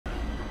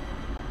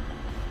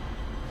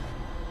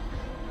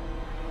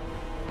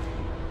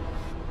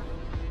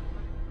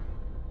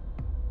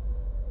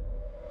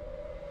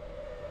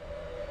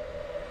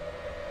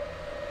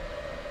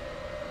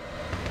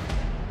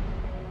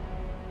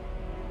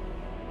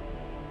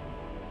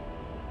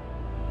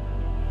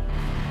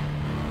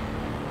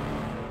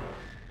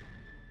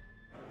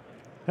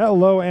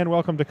Hello and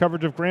welcome to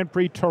coverage of Grand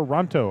Prix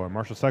Toronto. I'm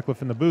Marshall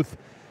Sutcliffe in the booth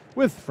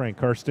with Frank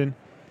Karsten.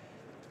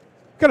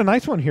 Got a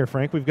nice one here,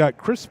 Frank. We've got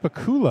Chris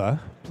Pikula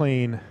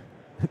playing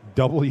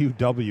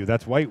WW.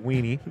 That's White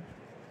Weenie.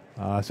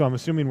 So I'm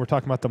assuming we're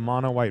talking about the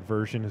mono-white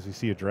version as we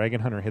see a Dragon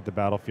Hunter hit the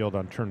battlefield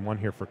on turn one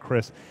here for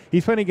Chris.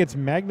 He's playing against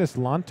Magnus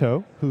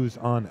Lanto, who's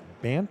on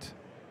Bant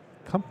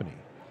Company.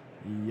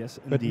 Yes,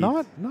 But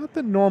indeed. not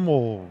the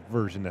normal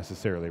version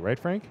necessarily, right,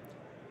 Frank?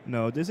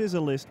 No, this is a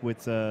list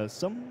with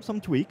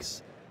some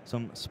tweaks,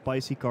 some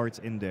spicy cards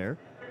in there.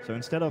 So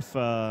instead of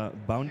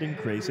Bounding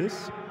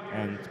Crazes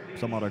and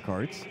some other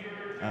cards,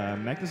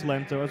 Magnus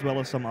Lanto as well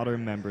as some other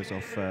members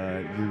of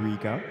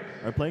Eureka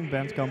are playing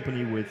Band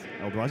Company with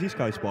Eldrazi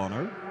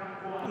Skyspawner.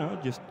 You know,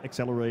 just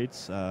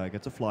accelerates,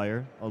 gets a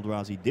flyer,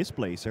 Eldrazi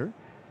Displacer,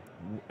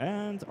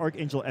 and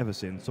Archangel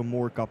Eversin, some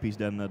more copies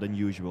than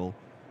usual.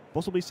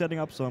 Possibly setting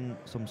up some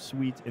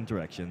sweet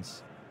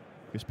interactions.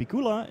 Because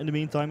Pikula, in the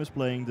meantime, is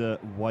playing the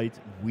White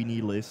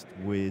Weenie list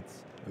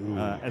with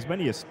as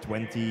many as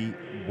 20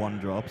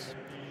 1-drops.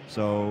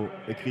 So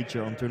a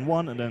creature on turn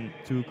 1 and then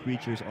 2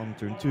 creatures on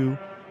turn 2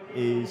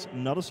 is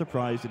not a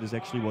surprise. It is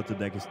actually what the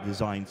deck is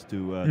designed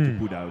to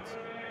put out.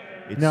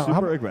 It's Now,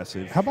 super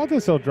aggressive. How about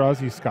this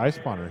Eldrazi Sky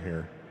Spawner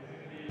here?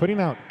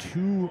 Putting out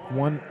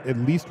at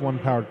least one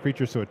powered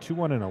creature, so a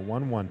 2/1 and a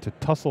 1/1 to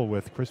tussle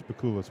with Chris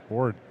Pikula's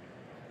board.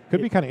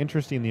 Could be kind of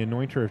interesting. The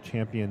Anointer of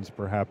Champions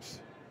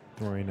perhaps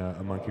throwing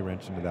a monkey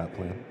wrench into that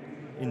plan.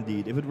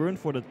 Indeed. If it weren't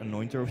for that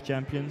Anointer of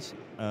Champions,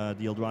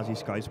 the Eldrazi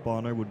Sky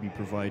Spawner would be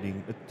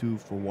providing a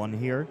 2-for-1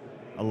 here,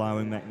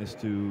 allowing Magnus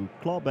to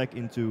claw back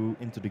into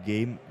the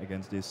game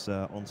against this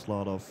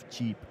onslaught of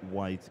cheap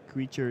white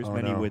creatures, Oh,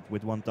 many no.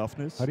 with 1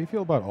 toughness. How do you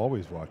feel about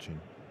always watching?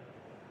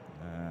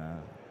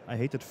 I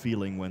hate that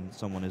feeling when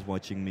someone is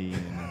watching me.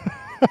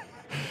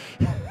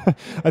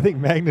 I think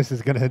Magnus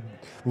is going to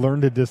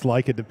learn to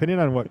dislike it, depending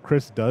on what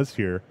Chris does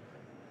here.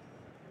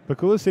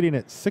 Pikula sitting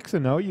at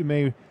 6-0. You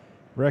may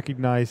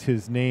recognize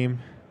his name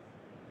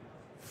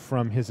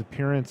from his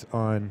appearance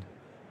on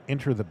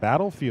Enter the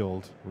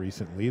Battlefield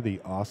recently,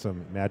 the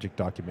awesome Magic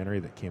documentary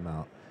that came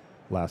out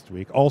last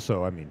week.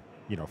 Also, I mean,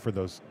 you know, for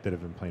those that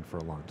have been playing for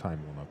a long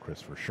time, will know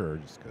Chris for sure,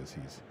 just because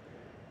he's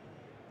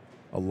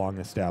a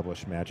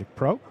long-established Magic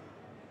pro.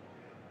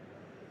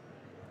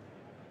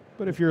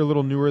 But if you're a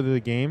little newer to the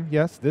game,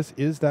 yes, this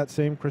is that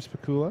same Chris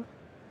Pikula.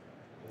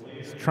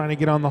 He's trying to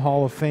get on the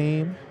Hall of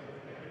Fame.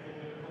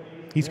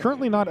 He's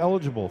currently not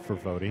eligible for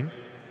voting.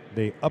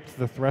 They upped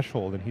the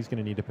threshold, and he's going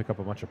to need to pick up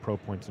a bunch of pro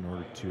points in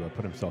order to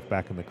put himself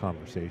back in the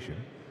conversation.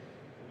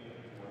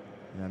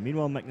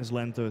 Meanwhile, Magnus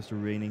Lanto is the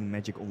reigning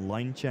Magic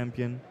Online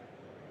champion.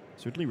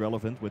 Certainly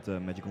relevant with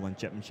the Magic Online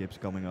Championships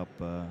coming up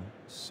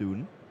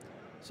soon.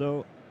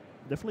 So,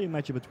 definitely a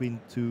matchup between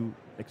 2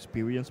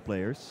 experienced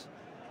players.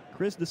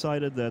 Chris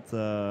decided that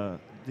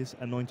this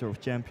Anointer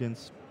of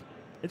Champions,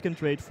 it can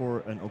trade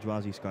for an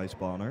Eldrazi Sky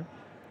Spawner,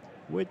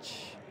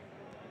 which...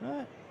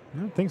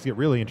 Things get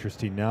really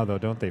interesting now, though,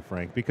 don't they,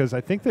 Frank? Because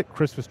I think that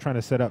Chris was trying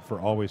to set up for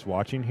always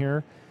watching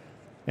here,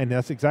 and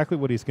that's exactly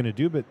what he's going to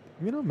do. But,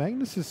 you know,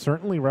 Magnus is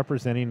certainly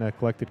representing a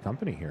collected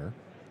company here.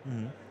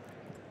 Mm-hmm.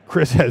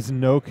 Chris has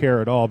no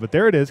care at all, but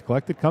there it is,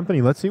 collected company.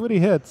 Let's see what he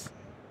hits.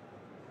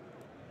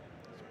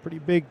 It's a pretty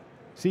big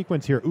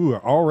sequence here. Ooh,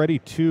 already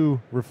 2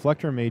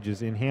 Reflector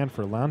Mages in hand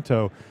for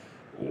Lanto.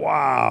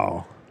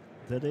 Wow.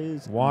 That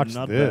is Watch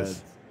not this.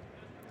 bad.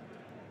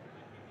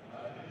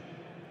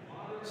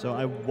 So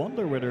I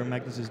wonder whether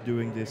Magnus is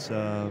doing this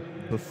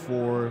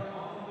before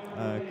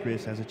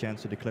Chris has a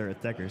chance to declare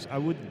attackers. I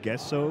would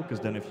guess so, because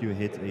then if you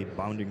hit a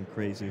Bounding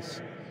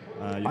Crazes,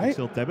 you can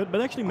still tap it.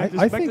 But actually, I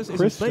Magnus think isn't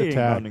Chris playing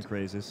attacked. Bounding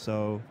Crazes,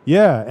 so...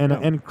 Yeah,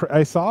 and No.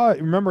 I saw,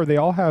 remember, they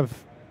all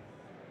have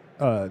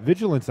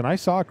vigilance, and I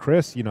saw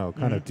Chris, you know,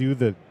 kind of do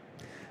the,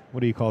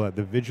 what do you call that,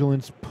 the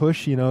vigilance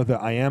push, you know, the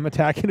I am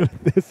attacking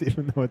with this,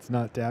 even though it's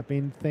not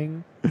tapping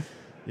thing.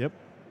 Yep.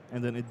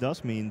 And then it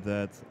does mean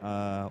that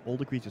all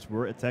the creatures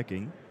were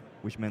attacking,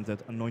 which meant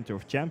that Anointer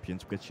of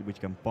Champions, which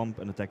can pump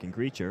an attacking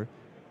creature,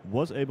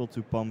 was able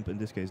to pump, in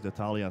this case, the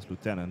Talia's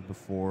Lieutenant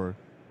before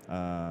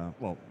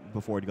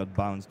it got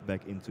bounced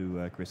back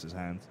into Chris's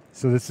hand.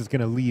 So this is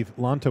going to leave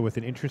Lanto with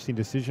an interesting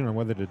decision on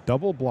whether to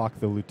double block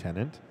the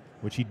Lieutenant,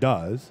 which he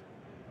does.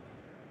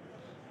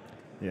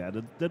 Yeah,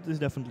 that is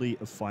definitely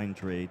a fine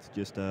trade.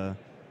 Just a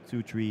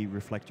 2/3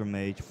 Reflector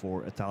Mage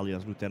for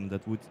Atalia's Lieutenant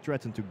that would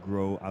threaten to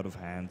grow out of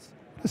hand.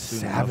 What a soon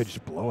savage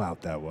enough.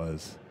 blowout that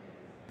was.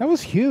 That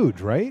was huge,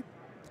 right?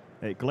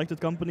 Hey, Collected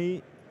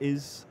Company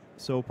is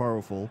so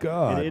powerful.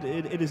 God.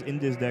 It is in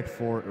this deck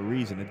for a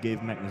reason. It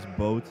gave Magnus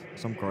both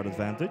some card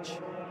advantage,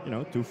 you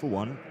know,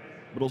 2-for-1,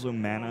 but also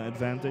mana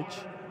advantage,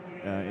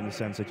 in the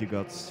sense that you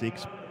got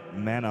 6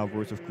 mana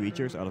worth of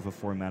creatures out of a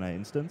 4 mana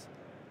instant.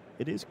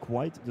 It is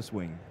quite the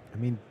swing. I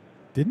mean,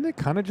 didn't it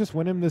kind of just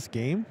win him this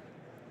game?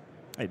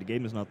 Hey, the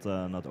game is not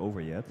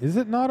over yet. Is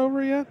it not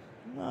over yet?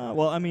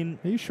 Well, I mean,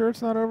 Are you sure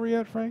it's not over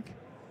yet, Frank?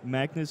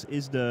 Magnus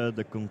is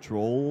the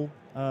control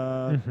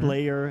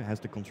player, has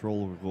the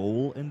control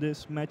role in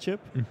this matchup,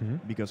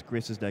 because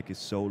Chris's deck is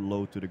so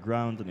low to the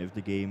ground, and if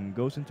the game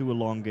goes into a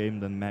long game,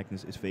 then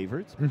Magnus is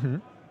favored.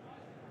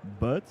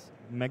 But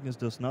Magnus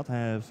does not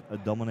have a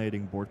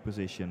dominating board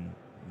position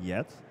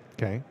yet.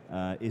 Okay.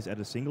 Is at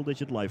a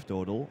single-digit life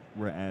total,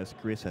 whereas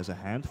Chris has a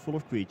handful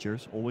of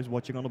creatures, always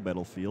watching on the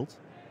battlefield.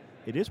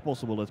 It is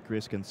possible that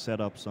Chris can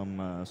set up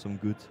some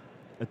good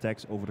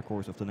attacks over the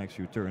course of the next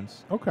few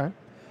turns. Okay.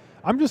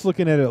 I'm just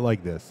looking at it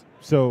like this.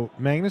 So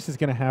Magnus is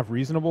going to have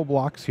reasonable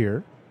blocks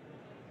here,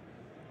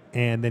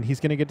 and then he's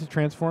going to get to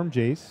transform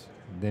Jace.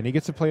 Then he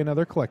gets to play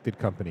another Collected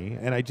Company,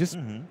 and I just,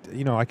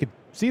 I could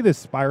see this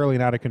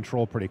spiraling out of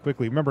control pretty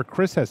quickly. Remember,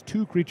 Chris has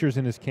 2 creatures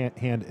in his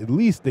hand at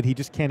least that he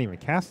just can't even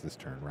cast this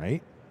turn,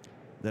 right?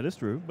 That is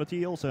true, but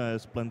he also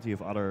has plenty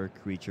of other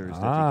creatures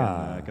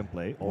that he can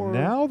play. Or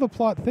now the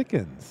plot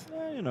thickens.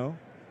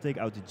 Take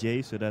out the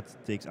J, so that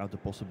takes out the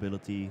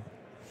possibility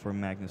for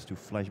Magnus to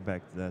flash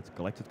back that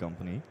Collected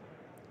Company.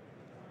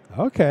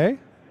 Okay.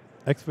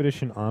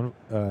 Expedition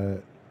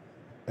Envoy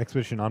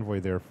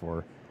there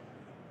for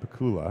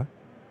Pakula.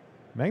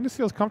 Magnus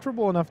feels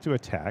comfortable enough to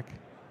attack.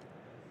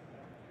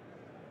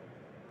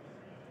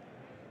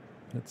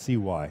 Let's see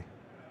why.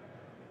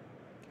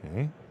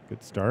 Okay,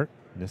 good start.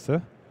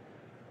 Nissa.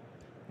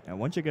 And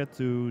once you get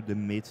to the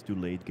mid to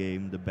late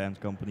game, the Band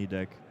Company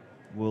deck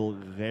will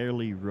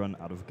rarely run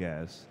out of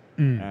gas.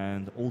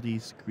 And all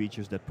these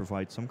creatures that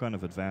provide some kind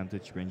of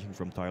advantage, ranging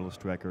from Tireless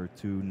Tracker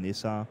to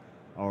Nissa,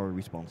 are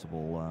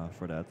responsible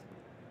for that.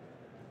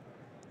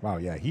 Wow,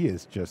 yeah, he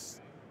is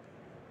just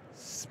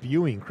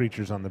spewing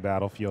creatures on the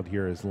battlefield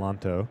here as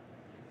Lanto.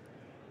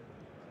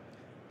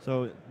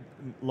 So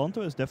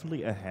Lanto is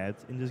definitely ahead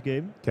in this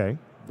game. Okay.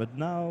 But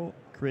now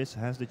Chris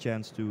has the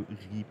chance to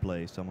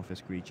replay some of his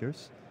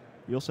creatures.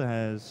 He also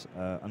has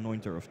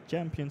Anointer of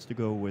Champions to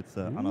go with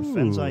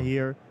Anafenza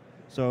here.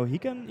 So he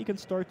can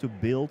start to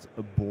build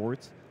a board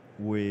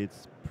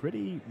with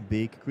pretty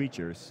big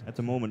creatures. At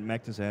the moment,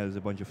 Magnus has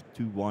a bunch of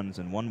 2/1s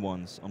and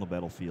 1/1s on the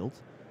battlefield,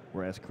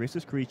 whereas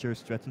Chris's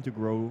creatures threaten to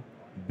grow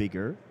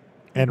bigger.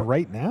 And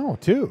right now,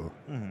 too.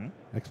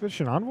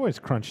 Expedition Envoy is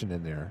crunching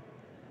in there.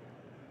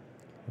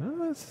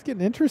 Oh, this is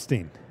getting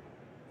interesting.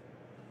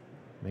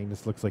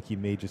 Magnus looks like he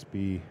may just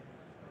be...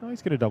 Oh,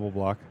 he's going to double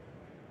block.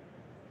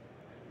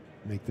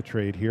 Make the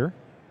trade here.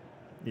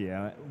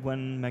 Yeah,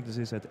 when Magnus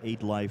is at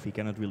 8 life, he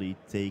cannot really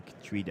take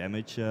 3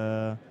 damage,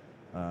 turn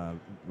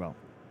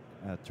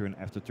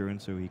after turn,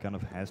 so he kind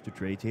of has to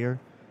trade here.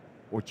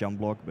 Or jump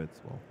block, but,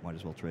 well, might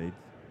as well trade.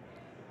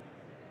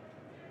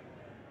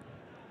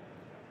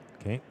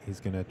 Okay, he's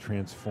going to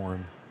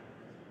transform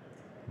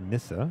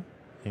Nissa.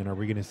 And are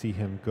we going to see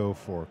him go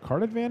for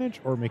card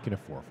advantage or making a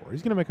 4/4?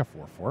 He's going to make a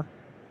 4/4.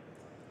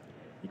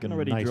 He can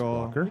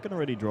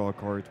already draw a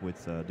card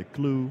with the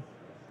clue,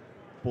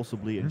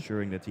 possibly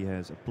ensuring that he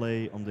has a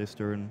play on this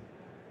turn.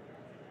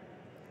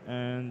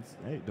 And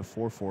hey, the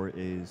 4/4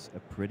 is a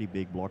pretty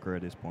big blocker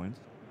at this point.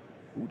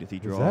 Ooh, did he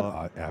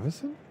draw? Is that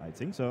Avacyn? I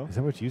think so. Is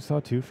that what you saw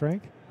too,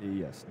 Frank?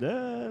 Yes.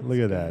 Look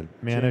at that.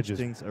 Mana just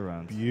things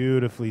around.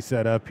 Beautifully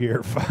set up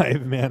here.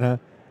 5 mana.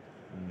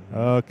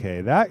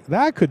 Okay,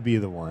 that could be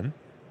the one.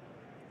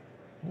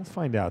 We'll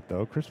find out,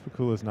 though. Chris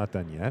Pakula is not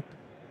done yet.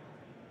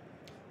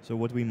 So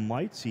what we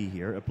might see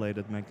here, a play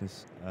that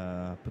Magnus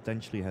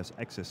potentially has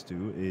access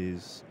to,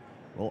 is,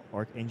 well,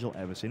 Archangel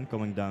Avacyn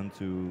coming down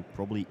to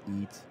probably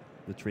eat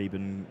the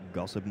Traben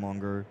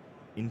Gossipmonger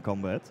in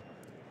combat.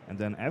 And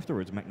then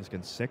afterwards, Magnus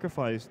can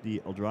sacrifice the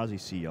Eldrazi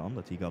Scion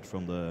that he got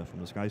from the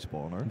Sky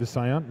Spawner. The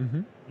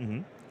Scion?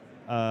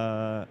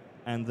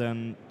 And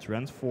then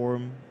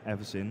transform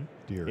Avacyn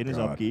in his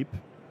God. upkeep.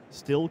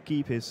 Still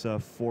keep his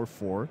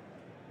 4/4,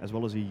 as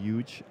well as a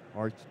huge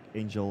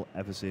Archangel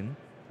Avacyn,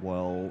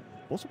 while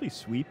possibly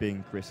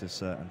sweeping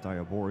Chris's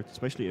entire board,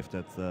 especially if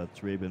that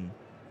Traben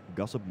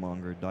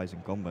Gossipmonger dies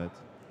in combat.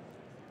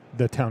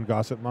 The town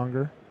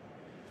Gossipmonger?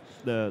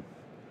 The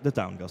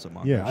town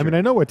Gossipmonger. Yeah, sure. I mean,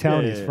 I know what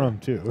town he's from,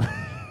 too.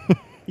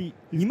 He's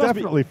must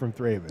definitely from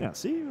Thraben. Yeah,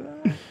 see?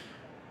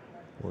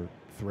 Or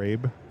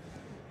Thrabe.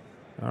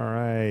 All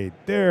right,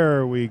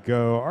 there we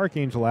go.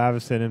 Archangel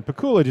Avacyn, and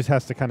Pakula just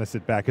has to kind of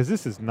sit back, because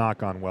this has not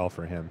gone well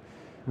for him.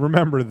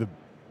 Remember, the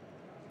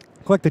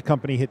Collected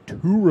Company hit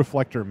 2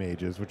 Reflector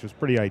Mages, which was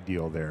pretty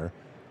ideal there.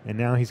 And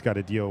now he's got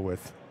to deal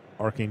with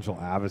Archangel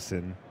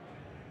Avacyn.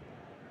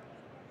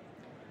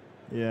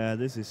 Yeah,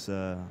 this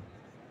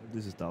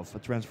is tough. A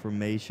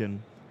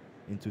transformation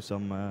into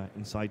some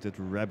incited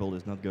rebel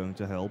is not going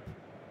to help.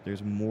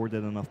 There's more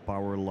than enough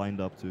power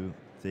lined up to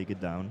take it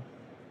down.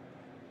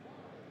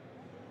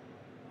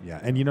 Yeah,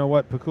 and you know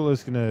what?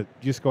 Pakula's going to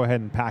just go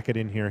ahead and pack it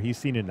in here. He's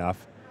seen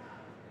enough.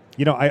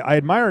 You know, I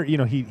admire,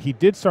 he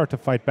did start to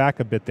fight back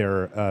a bit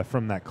there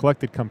from that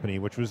Collected Company,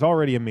 which was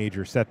already a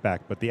major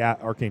setback, but the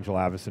Archangel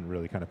Avacyn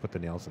really kind of put the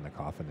nails in the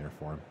coffin there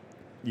for him.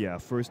 Yeah,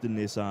 first the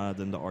Nissa,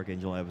 then the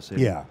Archangel Avacyn.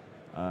 Yeah.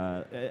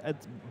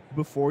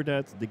 Before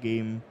that, the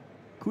game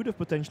could have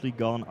potentially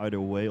gone either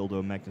way,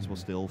 although Magnus was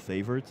still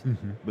favored.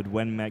 But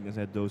when Magnus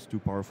had those 2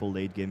 powerful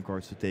late game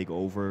cards to take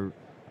over,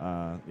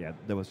 Yeah,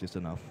 that was just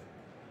enough.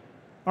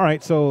 All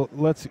right, so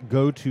let's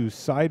go to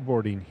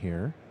sideboarding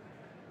here.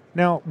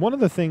 Now, one of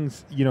the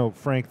things,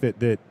 Frank,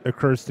 that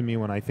occurs to me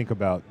when I think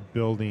about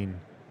building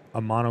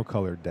a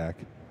monocolored deck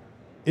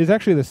is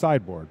actually the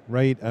sideboard,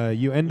 right?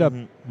 You end up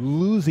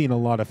losing a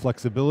lot of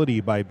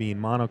flexibility by being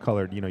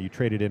monocolored. You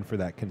trade it in for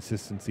that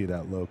consistency,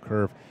 that low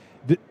curve.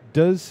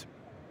 Does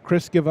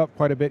Chris give up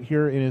quite a bit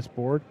here in his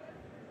board?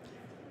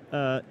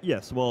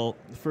 Yes. Well,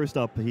 first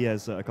up, he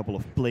has a couple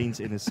of planes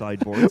in his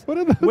sideboard. What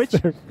are those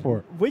there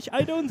for? Which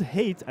I don't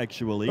hate,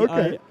 actually.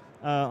 Okay.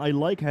 I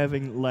like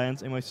having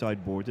lands in my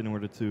sideboard in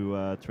order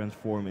to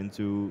transform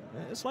into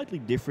a slightly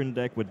different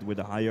deck with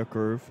a higher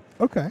curve.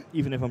 Okay.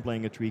 Even if I'm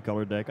playing a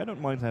 3-color deck, I don't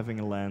mind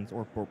having a land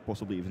or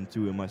possibly even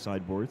 2 in my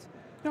sideboard.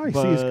 Now I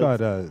see he's got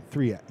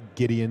 3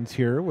 Gideons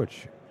here,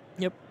 which,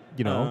 Yep.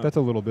 that's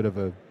a little bit of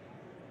a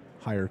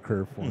higher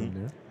curve for him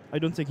there. I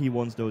don't think he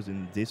wants those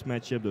in this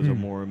matchup. Those are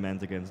more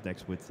meant against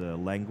decks with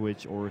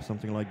language or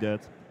something like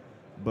that.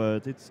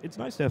 But it's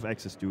nice to have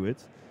access to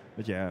it.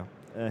 But yeah,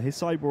 his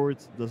sideboard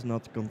does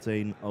not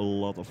contain a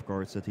lot of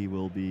cards that he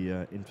will be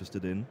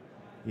interested in.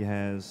 He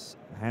has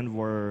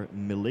Handwar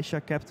Militia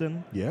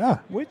Captain. Yeah.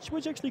 Which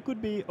actually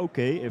could be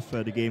okay if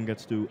the game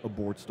gets to a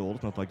board stall.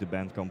 It's not like the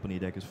Band Company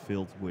deck is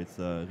filled with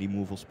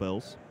removal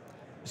spells.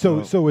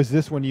 So is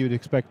this when you'd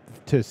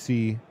expect to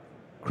see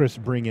Chris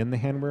bring in the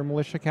Handware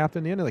Militia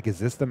Captain in? Like, is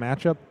this the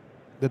matchup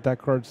that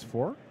card's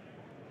for?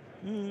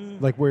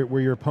 Like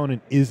where your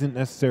opponent isn't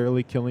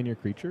necessarily killing your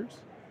creatures?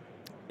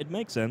 It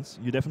makes sense.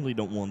 You definitely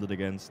don't want it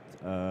against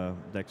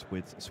decks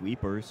with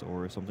sweepers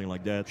or something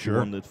like that. Sure. You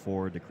want it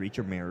for the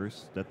creature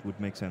mirrors. That would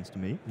make sense to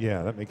me.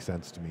 Yeah, that makes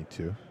sense to me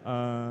too.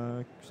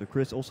 So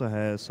Chris also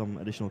has some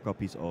additional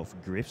copies of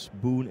Griff's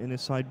Boon in his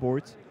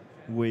sideboard,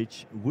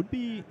 which would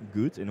be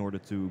good in order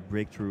to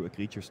break through a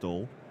creature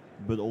stall,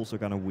 but also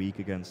kind of weak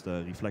against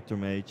Reflector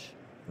Mage,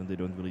 and they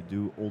don't really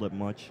do all that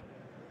much.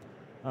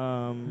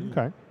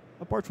 Okay.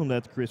 Apart from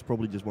that, Chris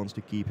probably just wants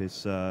to keep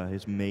his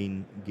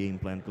main game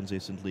plan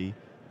consistently.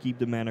 Keep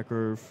the mana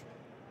curve,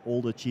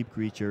 all the cheap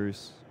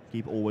creatures,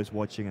 keep Always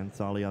Watching and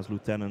Thalia's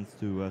Lieutenant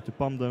to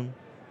pump them,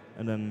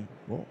 and then,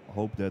 well,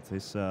 hope that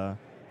his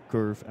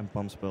curve and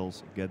pump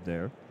spells get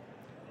there.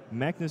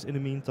 Magnus, in the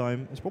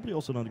meantime, is probably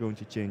also not going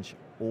to change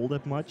all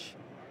that much.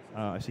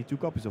 I see 2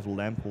 copies of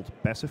Lamphold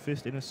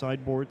Pacifist in his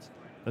sideboard.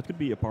 That could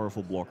be a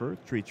powerful blocker,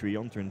 3/3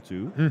 on turn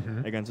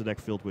 2, against a deck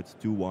filled with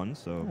 2/1,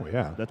 so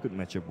that could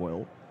match up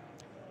well.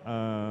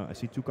 I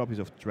see 2 copies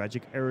of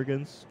Tragic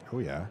Arrogance. Oh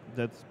yeah.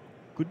 That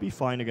could be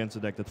fine against a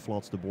deck that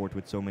floods the board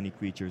with so many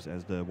creatures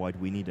as the White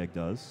Weenie deck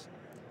does.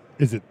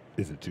 Is it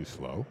too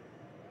slow?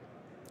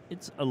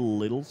 It's a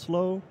little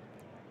slow.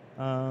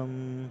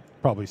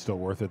 Probably still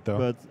worth it though.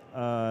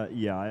 But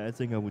yeah, I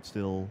think I would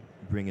still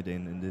bring it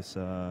in this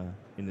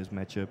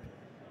matchup.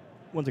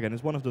 Once again,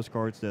 it's one of those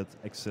cards that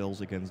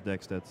excels against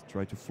decks that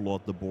try to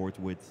flood the board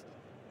with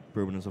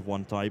permanents of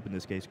one type, in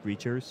this case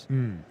creatures.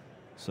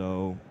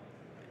 So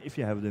if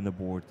you have it in the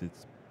board, it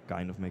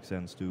kind of makes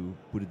sense to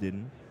put it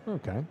in.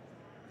 Okay.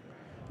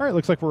 All right,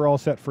 looks like we're all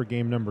set for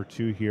game number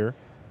 2 here.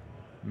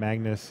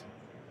 Magnus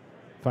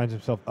finds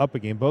himself up a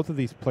game. Both of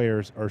these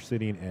players are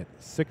sitting at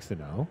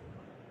 6-0.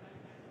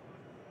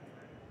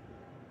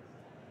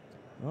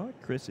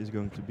 Chris is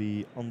going to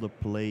be on the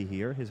play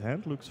here. His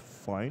hand looks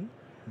fine.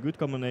 Good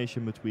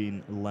combination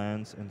between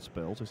lands and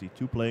spells. I see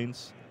 2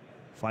 planes,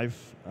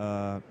 5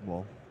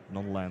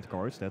 non-land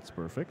cards. That's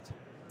perfect.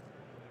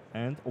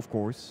 And of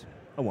course,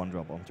 a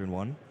 1-drop on turn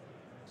 1.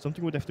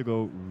 Something would have to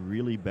go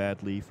really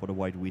badly for the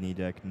White Weenie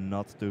deck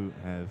not to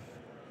have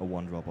a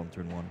 1-drop on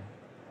turn 1.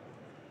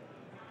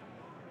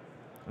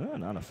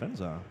 An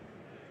Anafenza.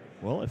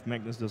 Well, if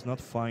Magnus does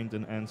not find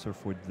an answer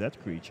for that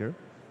creature,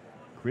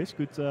 Chris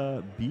could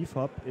beef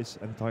up his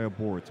entire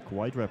board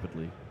quite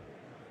rapidly.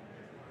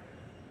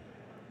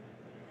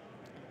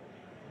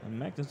 And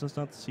Magnus does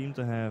not seem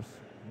to have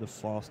the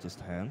fastest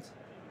hand.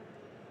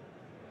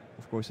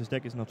 Of course, his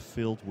deck is not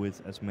filled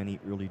with as many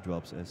early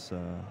drops as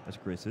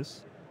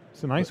Chris's.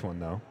 It's a nice one,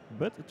 though.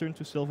 But a turn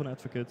to Sylvan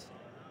Advocate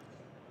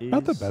is...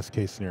 Not the best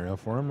case scenario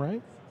for him,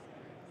 right?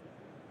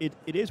 It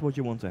is what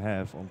you want to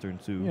have on turn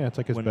 2. Yeah, it's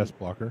like his best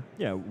blocker.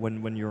 Yeah,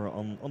 when you're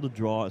on the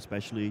draw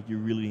especially, you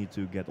really need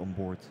to get on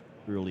board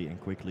early and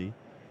quickly.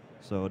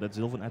 So that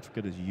Sylvan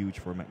Advocate is huge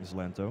for Magnus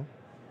Lanto.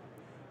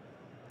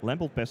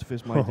 Lamphold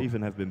Pacifist might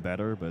even have been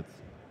better, but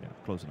yeah,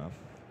 close enough.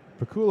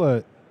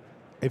 Pakula,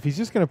 if he's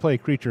just going to play a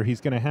creature,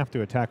 he's going to have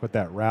to attack with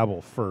that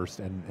Rabble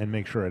first and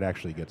make sure it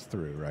actually gets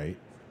through, right?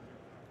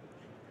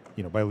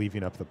 You know, by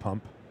leaving up the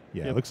pump.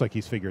 Yeah, It looks like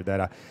he's figured that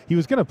out. He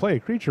was going to play a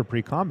creature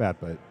pre-combat,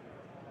 but...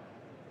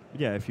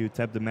 Yeah, if you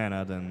tap the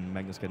mana, then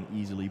Magnus can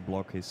easily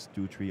block his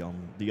 2/3 on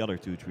the other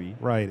 2/3.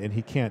 Right, and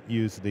he can't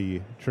use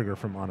the trigger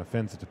from On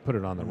Offense to put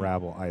it on the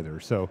Rabble either.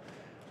 So,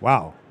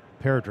 wow.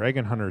 Pair of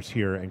Dragon Hunters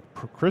here, and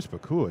Chris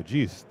Pakula,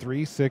 geez,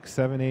 3, 6,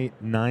 7, 8,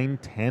 9,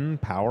 10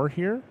 power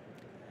here?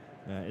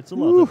 It's a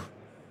lot.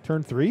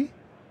 Turn 3?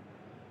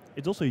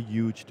 It's also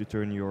huge to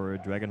turn your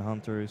Dragon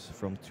Hunters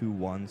from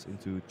 2/1s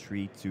into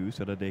 3/2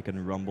 so that they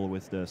can rumble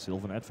with the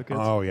Sylvan Advocate.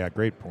 Oh, yeah,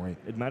 great point.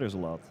 It matters a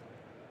lot.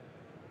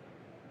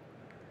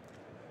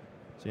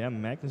 So yeah,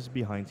 Magnus is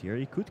behind here.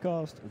 He could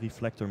cast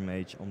Reflector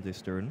Mage on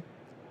this turn.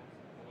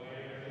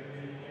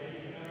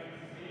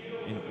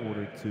 In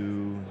order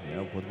to,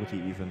 what would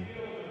he even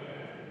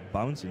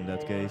bounce in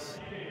that case?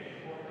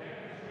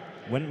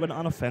 When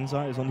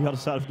Anafenza is on the other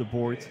side of the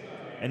board,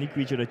 any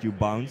creature that you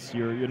bounce,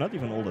 you're not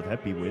even all that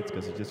happy with,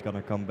 because it's just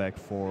gonna come back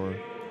for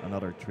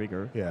another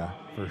trigger. Yeah,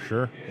 for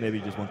sure. Maybe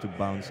you just want to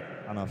bounce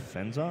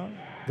Anafenza.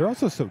 They're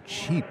also so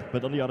cheap.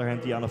 But on the other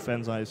hand, the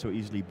Anafenza is so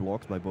easily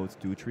blocked by both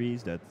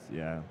 2/3s that,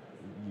 yeah,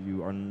 you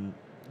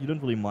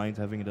don't really mind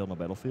having it on the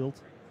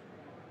battlefield.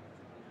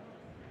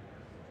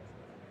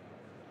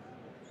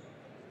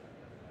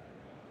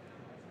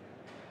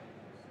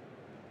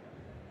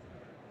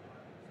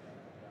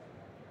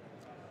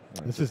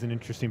 This is an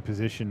interesting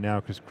position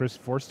now because Chris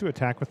forced to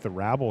attack with the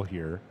Rabble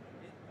here.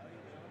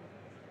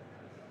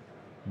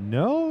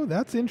 No,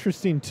 that's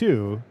interesting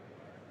too.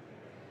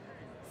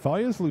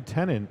 Thalia's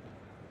Lieutenant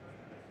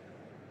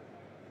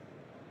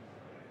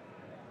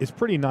is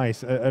pretty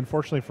nice.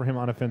 Unfortunately for him,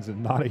 Anafenza is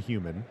not a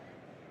human.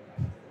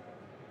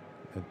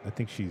 I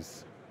think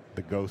she's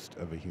the ghost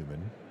of a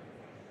human.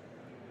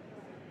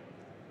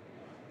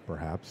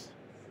 Perhaps.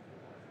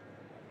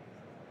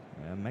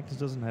 Magnus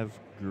doesn't have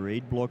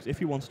great blocks. If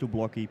he wants to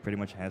block, he pretty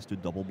much has to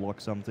double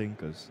block something,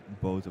 because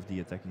both of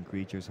the attacking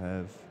creatures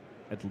have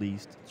at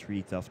least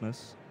 3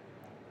 toughness.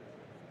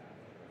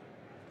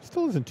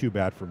 Still isn't too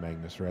bad for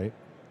Magnus, right?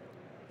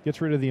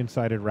 Gets rid of the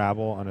Incited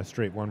Rabble on a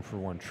straight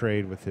 1-for-1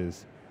 trade with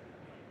his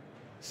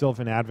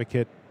Sylvan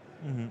Advocate.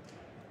 Mm-hmm.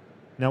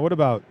 Now, what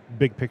about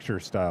big picture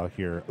style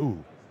here?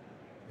 Ooh,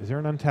 is there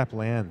an untapped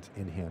land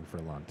in hand for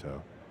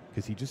Lanto?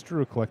 Because he just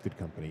drew a Collected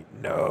Company.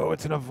 No,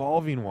 it's an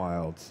Evolving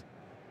Wilds.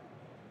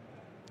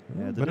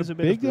 Yeah, But a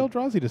big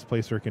Eldrazi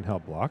Displacer can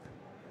help block.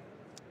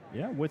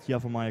 Yeah, with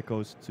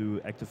Yavimaya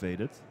to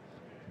activate it,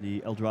 the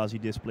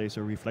Eldrazi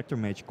Displacer Reflector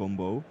Mage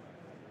combo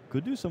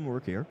could do some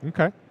work here.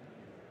 Okay.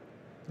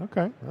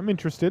 Okay, I'm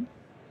interested.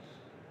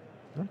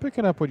 I'm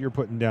picking up what you're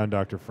putting down,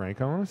 Dr. Frank.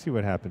 I want to see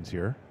what happens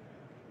here.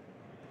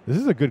 This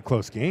is a good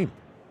close game.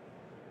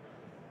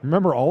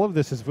 Remember, all of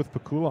this is with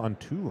Pakula on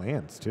 2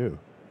 lands, too.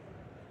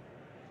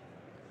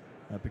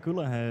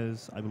 Pakula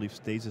has, I believe,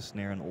 Stasis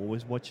Snare and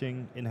Always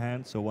Watching in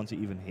hand, so once he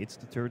even hits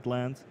the 3rd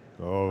land,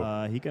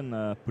 he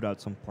can put out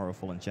some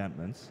powerful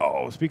enchantments.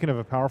 Oh, speaking of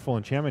a powerful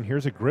enchantment,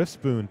 here's a Griff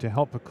Spoon to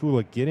help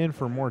Pakula get in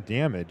for more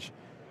damage.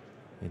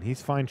 And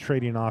he's fine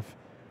trading off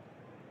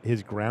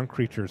his ground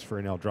creatures for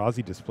an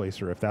Eldrazi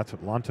Displacer if that's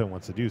what Lanto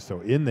wants to do.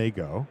 So in they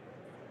go.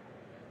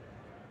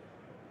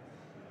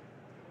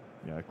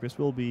 Yeah, Chris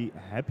will be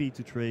happy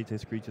to trade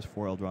his creatures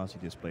for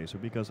Eldrazi Displacer,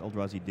 because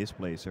Eldrazi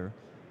Displacer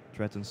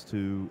threatens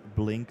to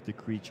blink the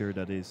creature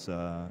that is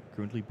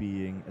currently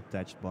being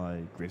attached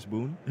by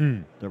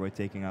Griffsboon, thereby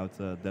taking out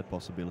that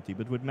possibility.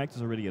 But with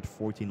Magnus already at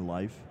 14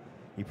 life,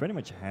 he pretty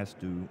much has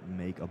to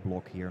make a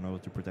block here in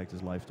order to protect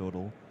his life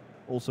total.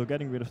 Also,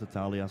 getting rid of the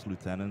Thalia's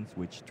Lieutenant,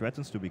 which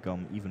threatens to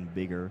become even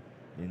bigger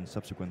in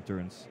subsequent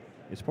turns,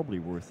 is probably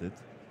worth it.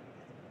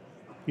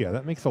 Yeah,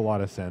 that makes a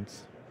lot of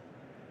sense.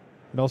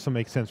 It also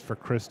makes sense for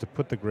Chris to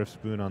put the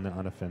Griffspoon on the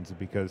unoffensive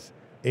because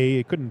A,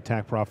 it couldn't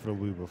attack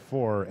profitably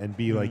before, and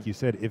B, like you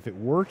said, if it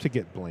were to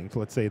get blinked,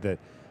 let's say that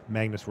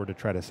Magnus were to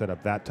try to set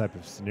up that type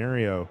of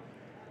scenario,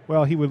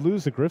 well, he would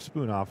lose the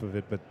Griffspoon off of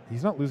it, but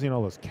he's not losing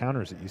all those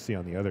counters that you see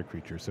on the other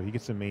creatures, so he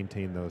gets to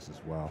maintain those as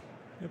well.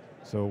 Yep.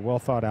 So well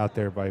thought out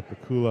there by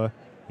Pakula,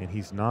 and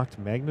he's knocked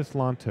Magnus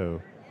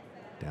Lanto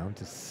down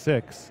to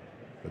 6,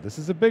 but this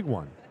is a big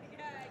one.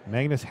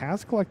 Magnus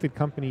has Collected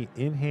Company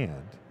in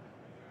hand,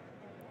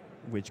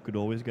 which could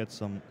always get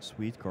some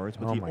sweet cards,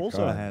 but Oh he my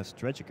also God. has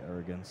Tragic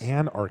Arrogance.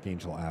 and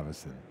Archangel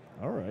Avacyn.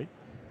 All right.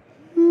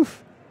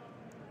 Oof.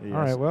 Yes. All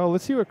right, well,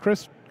 let's see what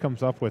Chris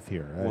comes up with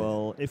here.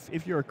 Well,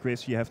 if you're a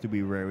Chris, you have to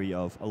be wary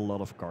of a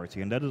lot of cards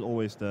here, and that is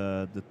always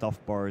the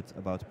tough part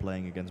about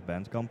playing against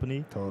Band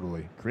Company.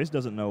 Totally. Chris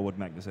doesn't know what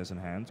Magnus has in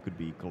hand. Could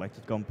be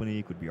Collected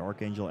Company, could be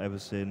Archangel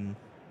Avacyn,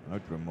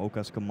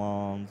 Dramoka's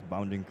Command,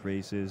 Bounding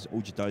Crazes,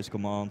 Ojutai's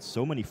Command,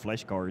 so many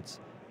flash cards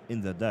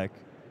in the deck.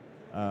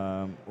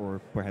 Or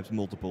perhaps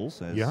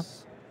multiples. Yeah.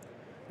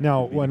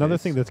 Now, would be the another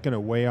case. thing that's going to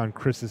weigh on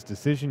Chris's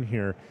decision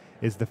here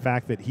is the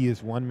fact that he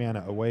is 1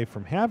 mana away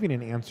from having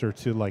an answer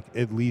to, like,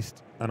 at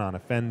least an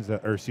Anafenza,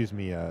 or excuse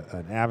me,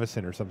 an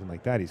Avacyn or something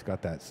like that. He's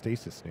got that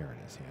Stasis Snare in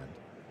his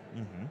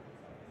hand.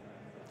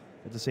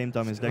 At the same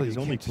time, his Still, deck you is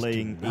only can't just do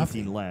playing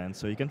nothing. 18 lands,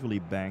 so you can't really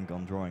bank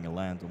on drawing a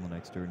land on the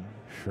next turn.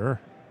 Sure.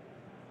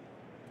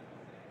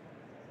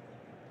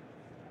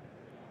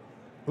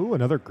 Ooh,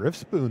 another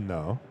Griffspoon,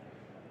 though.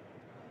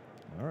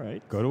 All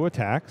right. Go to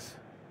attacks.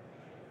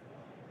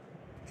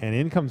 And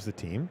in comes the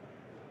team.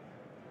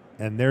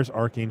 And there's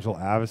Archangel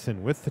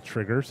Avacyn with the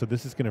trigger. So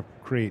this is going to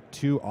create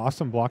 2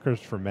 awesome blockers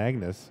for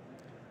Magnus.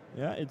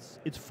 Yeah, it's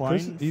Chris,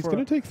 fine. he's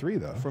going to take 3,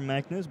 though. for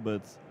Magnus,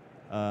 but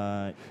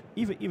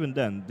Even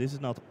then, this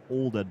is not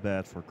all that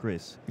bad for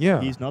Chris.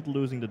 Yeah. He's not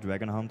losing the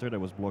Dragon Hunter that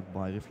was blocked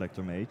by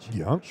Reflector Mage.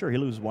 Yeah. Sure, he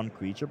loses one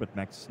creature, but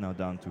Max is now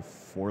down to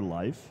 4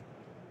 life.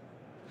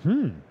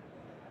 Hmm.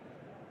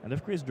 And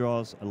if Chris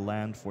draws a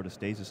land for the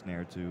Stasis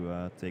Snare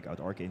to take out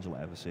Archangel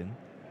Avacyn,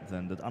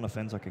 then that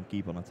Anafenza can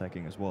keep on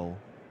attacking as well.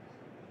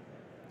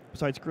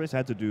 Besides, Chris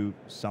had to do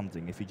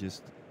something. If he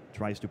just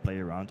tries to play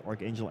around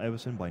Archangel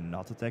Avacyn by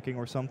not attacking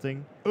or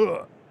something,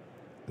 Ugh.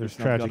 There's It's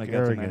not tragic gonna get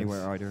him arrogance.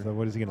 anywhere either. So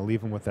what is he going to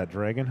leave him with, that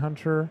Dragon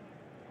Hunter?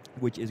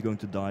 which is going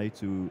to die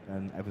to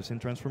an Avacyn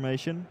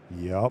transformation.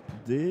 Yup.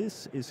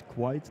 This is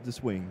quite the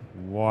swing.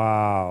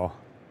 Wow.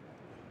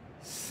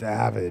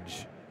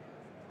 Savage.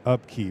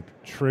 Upkeep.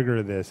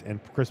 Trigger this. And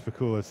Chris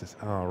Pikula is,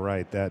 oh,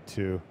 right, that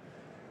too.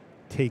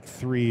 Take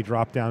 3,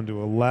 drop down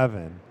to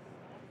 11.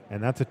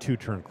 And that's a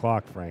 2-turn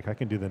clock, Frank. I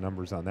can do the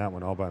numbers on that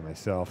one all by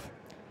myself.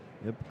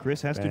 Yep,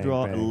 Chris has to Bang,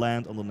 draw a bang.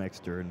 land on the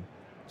next turn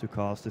to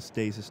cast the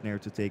Stasis Snare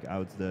to take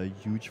out the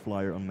huge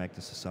flyer on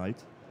Magnus' side.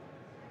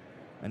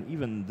 And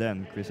even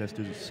then, Chris has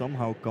to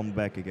somehow come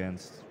back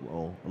against,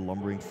 well, a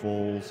Lumbering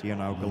Falls, here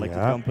now Collected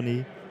Yeah.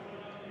 Company.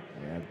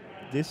 Yeah,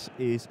 this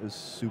is a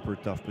super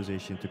tough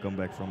position to come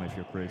back from if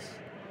you're Chris.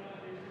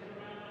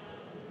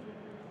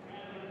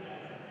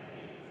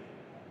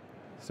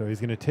 So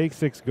he's going to take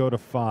 6, go to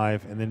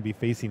 5, and then be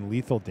facing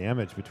lethal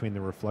damage between the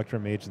Reflector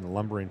Mage and the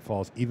Lumbering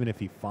Falls, even if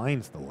he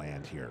finds the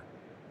land here.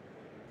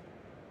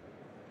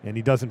 And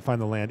he doesn't find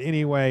the land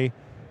anyway.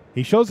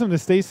 He shows him the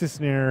Stasis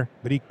Snare,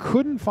 but he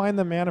couldn't find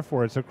the mana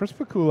for it. So Chris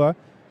Pikula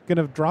going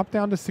to drop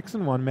down to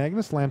 6-1.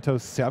 Magnus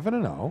Lantos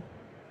 7-0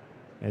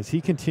 as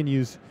he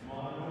continues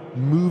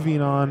moving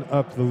on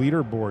up the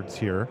leaderboards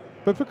here.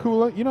 But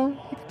Pikula, you know,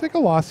 he can take a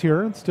loss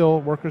here and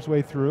still work his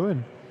way through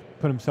and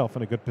put himself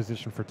in a good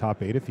position for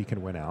top 8 if he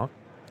can win out.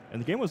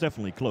 And the game was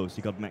definitely close.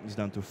 He got Magnus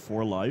down to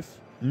 4 life.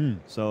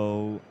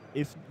 So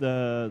if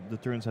the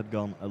turns had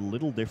gone a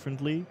little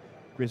differently,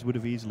 Chris would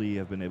have easily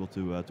have been able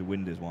to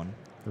win this one.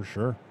 For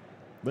sure.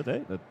 But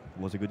hey, that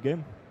was a good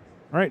game.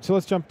 All right, so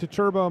let's jump to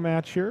Turbo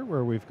match here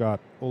where we've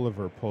got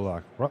Oliver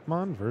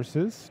Polak-Rotman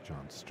versus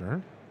John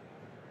Stern.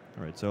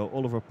 All right, so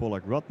Oliver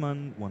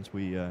Polak-Rotman, once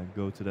we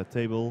go to that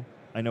table,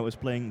 I know is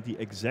playing the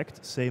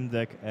exact same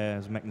deck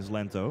as Magnus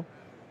Lanto.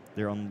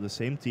 They're on the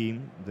same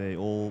team. They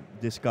all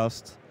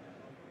discussed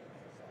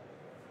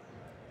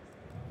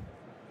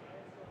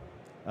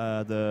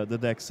the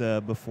decks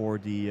before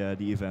the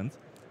event,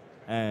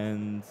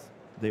 and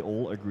they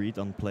all agreed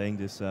on playing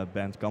this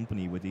Band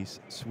Company with these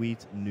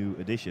sweet new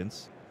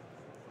additions.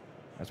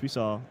 As we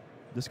saw,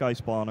 the Sky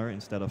Spawner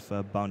instead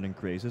of Bounding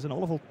Crazes, and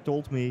Oliver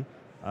told me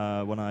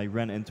when I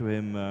ran into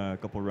him a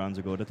couple of rounds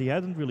ago that he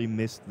hadn't really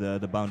missed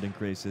the Bounding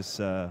Crazes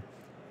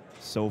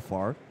so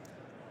far.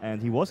 And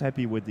he was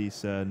happy with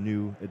these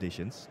new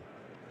additions.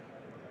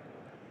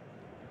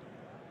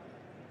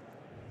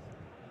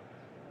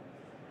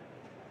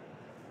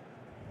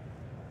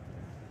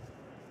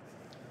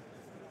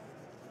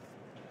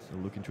 So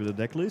looking through the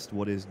deck list,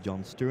 what is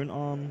John Stern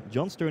on?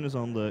 John Stern is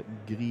on the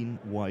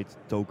green-white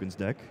tokens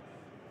deck.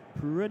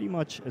 Pretty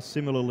much a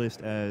similar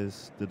list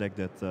as the deck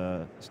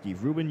that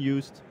Steve Rubin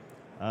used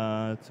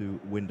to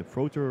win the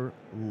Pro Tour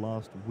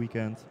last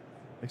weekend.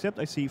 Except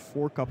I see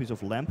 4 copies of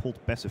Lamphold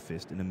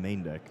Pacifist in the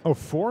main deck. Oh,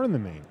 4 in the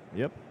main.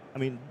 Yep. I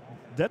mean,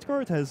 that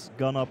card has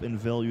gone up in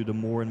value the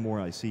more and more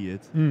I see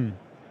it.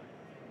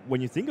 When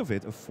you think of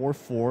it, a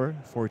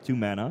 4/4 for 2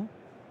 mana,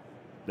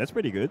 that's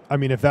pretty good. I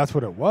mean, if that's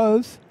what it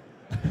was.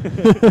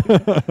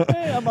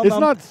 Hey, It's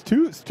not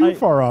too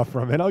far off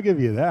from it, I'll give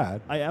you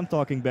that. I am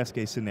talking best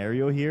case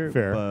scenario here,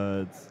 Fair.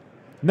 but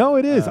No,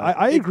 it is.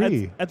 I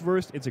agree. At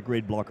worst, it's a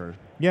great blocker.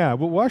 Yeah,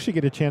 we'll actually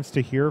get a chance to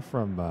hear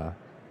from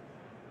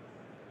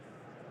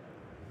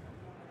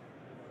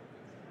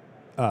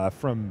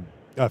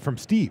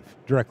Steve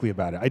directly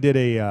about it. I did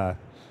a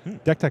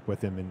deck tech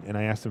with him, and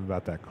I asked him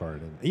about that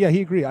card. And yeah,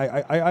 he agreed.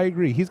 I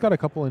agree. He's got a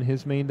couple in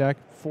his main deck.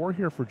 4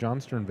 here for John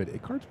Stern, but a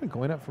card's been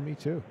going up for me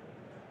too.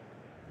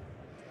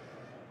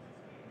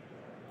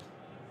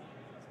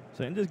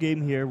 So in this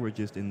game here, we're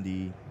just in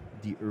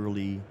the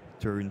early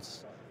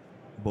turns.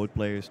 Both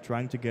players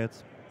trying to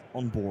get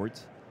on board,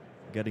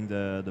 getting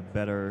the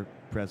better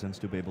presence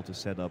to be able to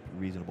set up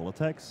reasonable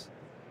attacks.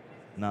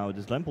 Now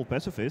this Lamphold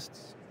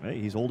Pacifist, hey,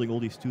 he's holding all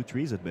these 2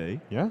 trees at bay.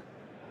 Yeah?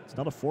 It's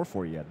not a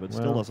 4/4 yet, but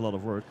still Well, does a lot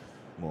of work.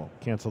 Well,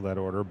 cancel that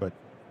order, but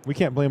we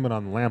can't blame it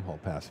on the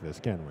Lamphold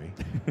Pacifist, can we?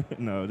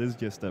 no, this is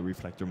just a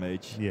Reflector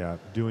Mage. Yeah,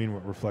 doing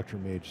what Reflector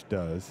Mage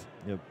does.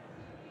 Yep.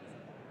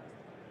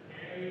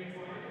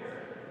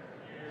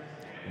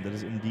 And that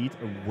is indeed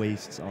a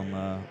waste on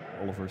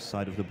Oliver's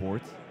side of the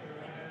board.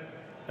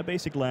 A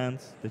basic land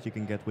that you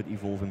can get with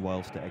Evolving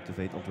Wilds to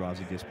activate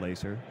Eldrazi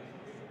Displacer.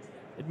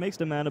 It makes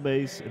the mana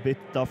base a bit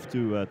tough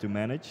to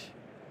manage,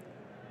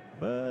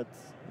 but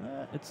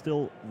it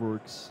still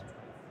works.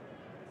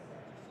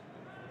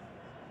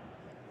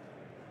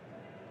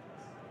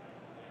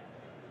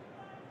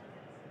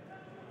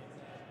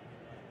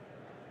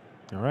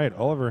 All right,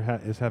 Oliver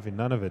is having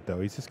none of it,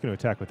 though. He's just going to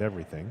attack with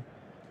everything.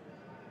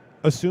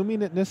 Assuming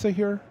that Nissa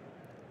here,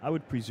 I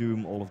would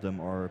presume all of them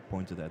are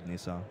pointed at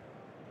Nissa.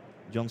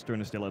 John's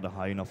turn is still at a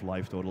high enough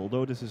life total,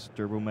 although this is a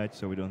turbo match,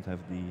 so we don't have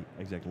the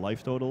exact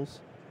life totals,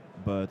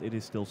 but it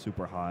is still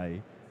super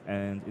high,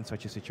 and in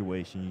such a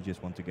situation you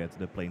just want to get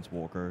the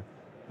Planeswalker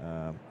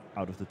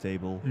out of the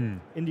table.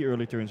 In the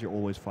early turns you're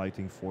always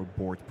fighting for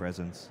board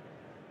presence.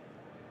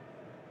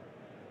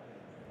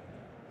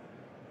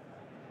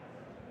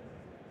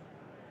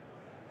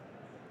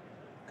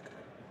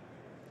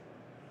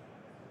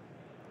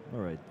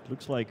 Alright,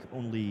 looks like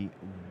only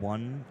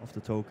one of the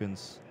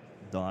tokens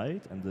died,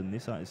 and the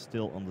Nissa is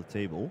still on the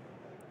table,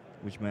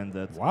 which meant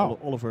that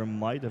Oliver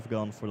might have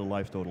gone for the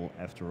life total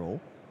after all.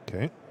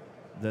 Okay.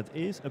 That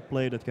is a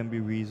play that can be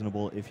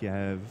reasonable if you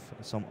have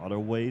some other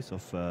ways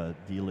of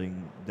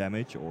dealing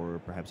damage,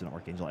 or perhaps an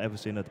Archangel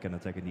Avacyn that can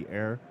attack in the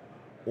air,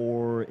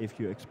 or if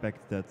you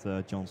expect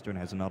that John's turn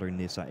has another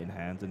Nissa in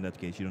hand. In that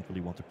case you don't really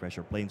want to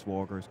pressure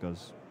Planeswalkers,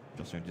 because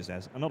John's turn just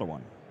has another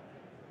one.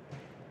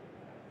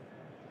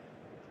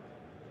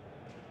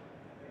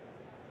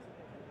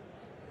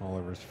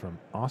 Oliver's from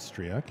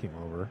Austria, came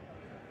over.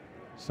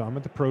 Saw him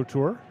at the Pro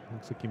Tour.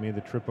 Looks like he made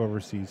the trip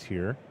overseas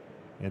here.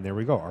 And there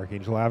we go,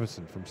 Archangel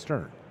Avacyn from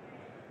Stern.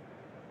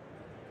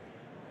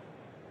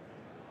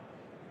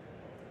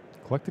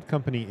 Collected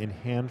company in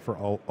hand for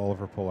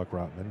Oliver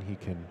Polak-Rotman. He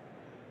can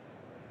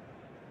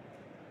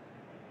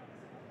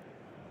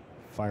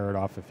fire it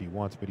off if he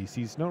wants, but he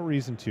sees no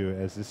reason to,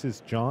 as this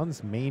is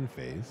John's main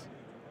phase.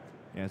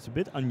 Yeah, it's a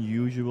bit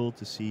unusual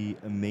to see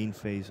a main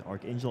phase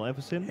Archangel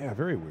Avacyn. Yeah,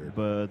 very weird.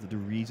 But the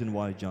reason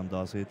why John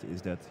does it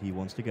is that he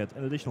wants to get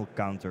an additional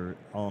counter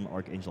on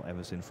Archangel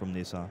Avacyn from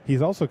Nissa.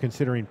 He's also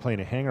considering playing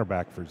a hanger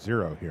back for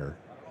 0 here.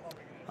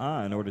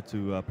 In order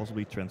to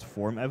possibly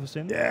transform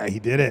Avacyn. Yeah, he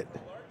did it.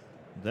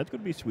 That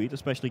could be sweet,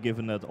 especially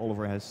given that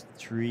Oliver has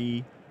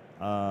three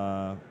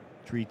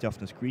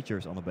toughness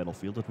creatures on the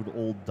battlefield that would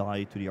all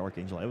die to the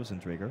Archangel Avacyn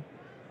trigger.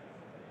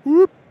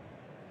 Whoop.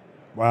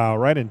 Wow,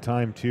 right in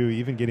time, too.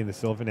 Even getting the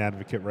Sylvan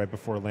Advocate right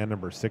before land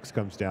number 6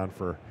 comes down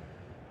for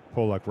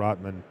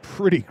Polak-Rotman.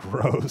 Pretty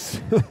gross.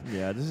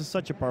 Yeah, this is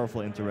such a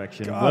powerful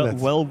interaction.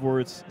 God, well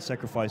worth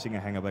sacrificing a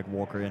Hangerback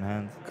Walker in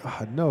hand.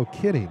 God, no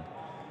kidding.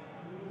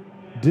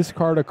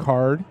 Discard a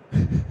card,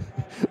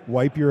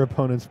 wipe your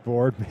opponent's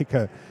board, make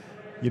a,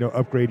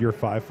 upgrade your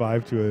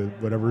 5/5 to a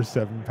whatever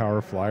 7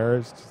 power flyer.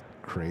 It's just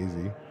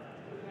crazy.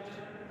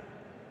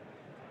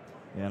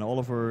 Yeah, and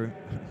Oliver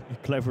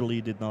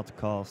cleverly did not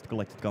cast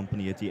Collected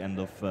Company at the end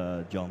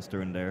of John's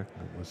turn there.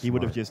 He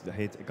would have just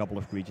hit a couple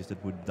of creatures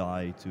that would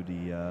die to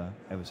the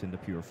Avacyn the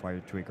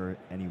Purifier trigger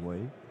anyway.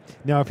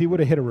 Now, if he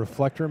would have hit a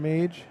Reflector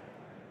Mage,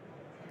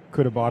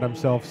 could have bought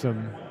himself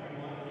some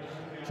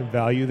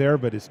value there,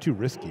 but it's too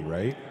risky,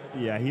 right?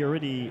 Yeah, he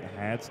already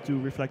had 2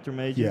 Reflector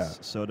Mages, Yeah.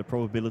 so the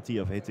probability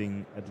of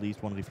hitting at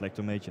least one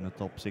Reflector Mage in the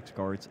top 6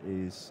 cards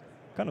is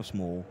kind of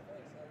small.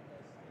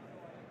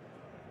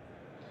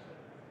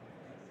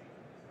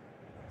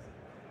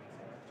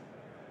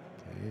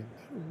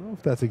 I don't know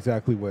if that's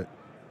exactly what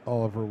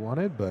Oliver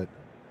wanted, but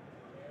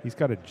he's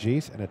got a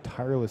Jace and a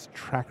Tireless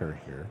Tracker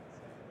here.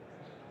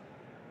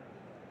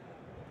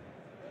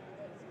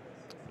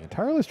 A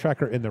Tireless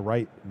Tracker in the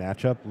right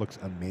matchup looks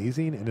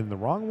amazing, and in the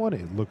wrong one,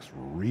 it looks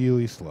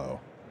really slow.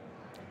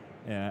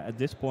 Yeah, at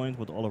this point,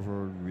 what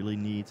Oliver really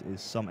needs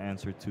is some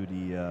answer to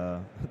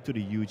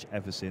the huge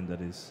Avacyn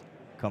that is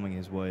coming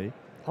his way.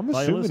 I'm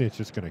assuming it's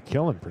just going to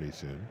kill him pretty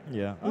soon.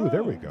 Yeah. Oh,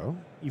 there we go.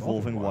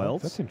 Evolving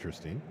Wilds. That's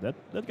interesting.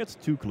 That gets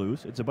 2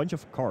 clues. It's a bunch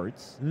of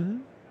cards.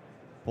 Mm-hmm.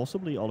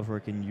 Possibly Oliver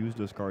can use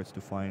those cards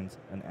to find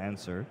an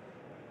answer,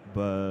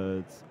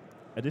 but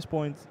at this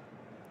point,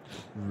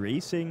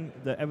 racing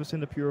the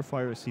Avacyn the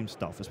Purifier seems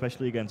tough,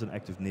 especially against an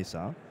active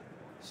Nissa.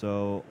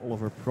 So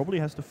Oliver probably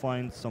has to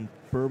find some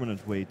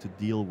permanent way to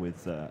deal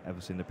with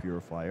Avacyn the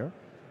Purifier.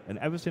 An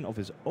Avacyn of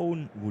his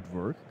own would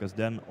work, because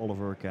then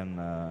Oliver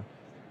can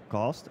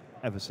cast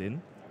Avacyn,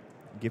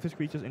 give his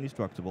creatures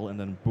indestructible, and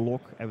then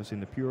block Avacyn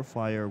the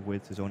Purifier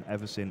with his own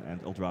Avacyn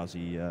and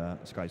Eldrazi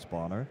Sky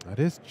Spawner. That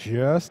is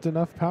just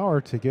enough power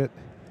to get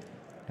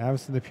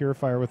Avacyn the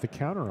Purifier with a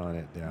counter on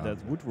it down.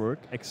 That would work,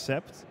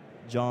 except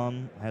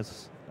John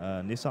has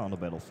Nissa on the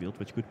battlefield,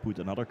 which could put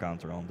another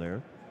counter on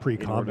there.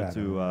 Pre-combat.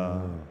 In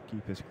order to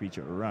keep his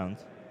creature around.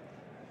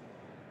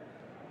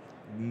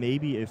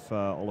 Maybe if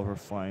Oliver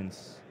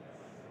finds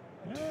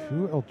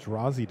 2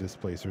 Eldrazi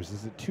Displacers.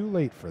 Is it too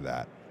late for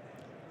that?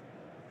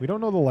 We don't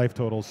know the life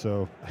total,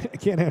 so I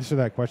can't answer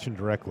that question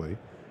directly.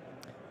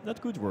 That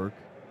could work.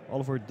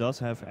 Oliver does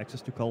have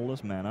access to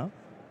colorless mana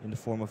in the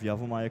form of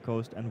Yavimaya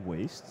Coast and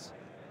Wastes,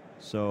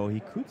 so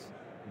he could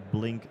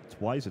blink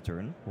twice a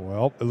turn.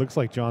 Well, it looks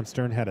like John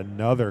Stern had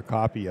another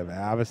copy of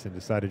Avacyn,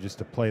 decided just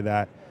to play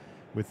that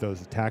with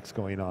those attacks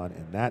going on,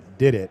 and that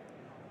did it.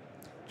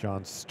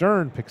 John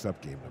Stern picks up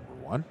game number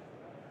 1.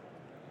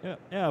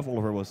 Yeah, if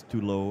Oliver was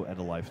too low at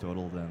a life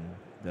total, then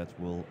that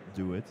will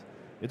do it.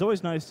 It's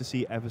always nice to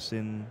see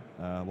Avacyn,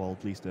 well,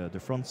 at least the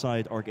front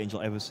side,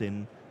 Archangel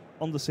Avacyn,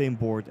 on the same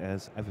board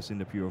as Avacyn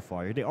the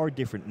Purifier. They are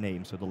different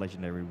names, so the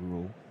legendary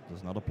rule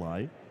does not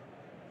apply. You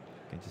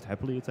can just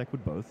happily attack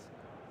with both.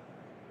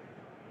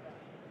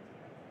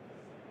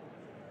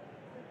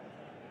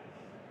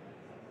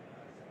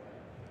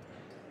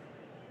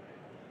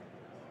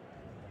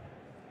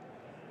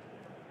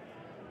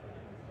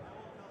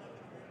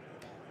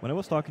 When I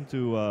was talking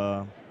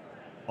to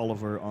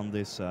Oliver on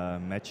this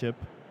matchup,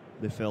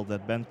 they felt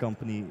that Band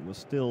Company was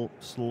still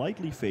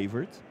slightly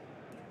favored.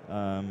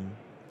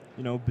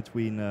 You know,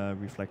 between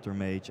Reflector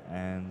Mage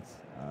and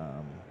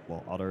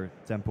well, other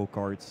tempo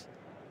cards.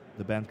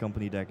 The Band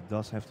Company deck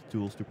does have the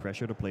tools to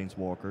pressure the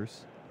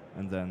Planeswalkers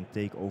and then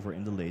take over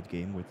in the late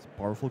game with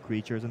powerful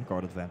creatures and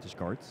card advantage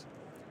cards.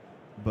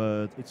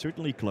 But it's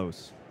certainly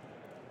close.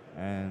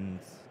 And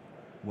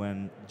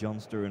when John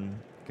Stern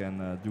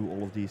can do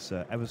all of these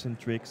Avacyn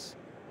tricks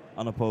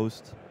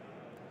unopposed,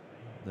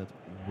 that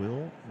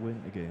will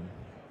win a game.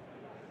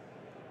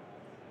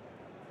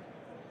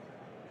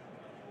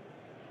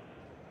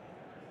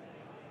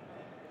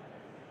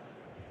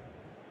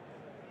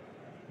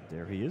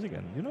 There he is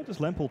again. You know, this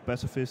Lamphold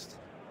Pacifist,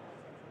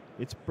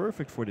 it's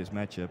perfect for this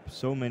matchup.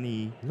 So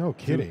many No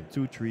kidding.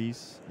 two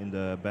trees in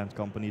the Band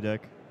Company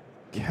deck.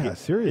 Yeah,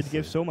 seriously. It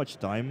gives so much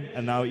time.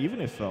 And now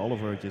even if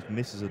Oliver just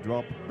misses a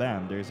drop,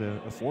 bam, there's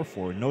a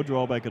 4/4. No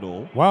drawback at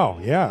all. Wow,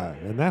 yeah,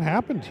 and that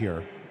happened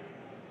here.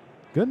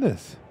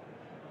 Goodness.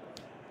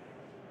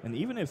 And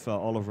even if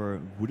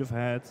Oliver would have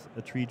had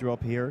a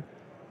 3-drop here,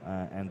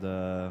 and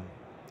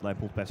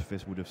Lamphold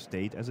Pacifist would have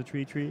stayed as a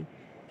 3/3,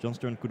 John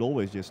Stern could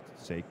always just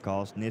say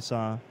cast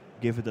Nissa,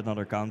 give it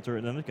another counter,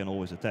 and then it can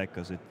always attack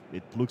because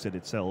it looks at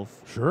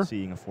itself, Sure.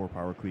 seeing a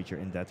 4-power creature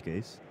in that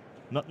case.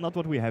 Not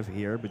what we have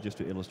here, but just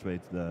to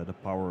illustrate the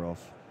power of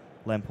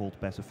Lamphold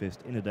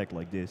Pacifist in a deck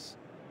like this.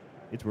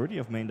 It's worthy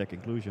of main deck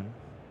inclusion.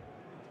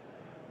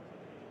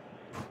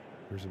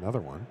 Here's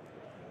another one.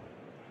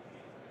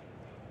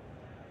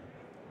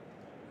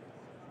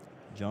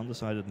 John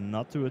decided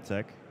not to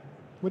attack.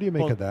 What do you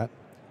make Well, of that?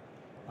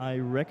 I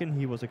reckon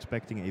he was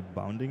expecting a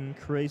Bounding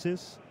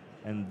Crisis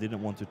and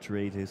didn't want to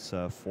trade his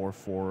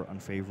 4/4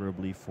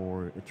 unfavorably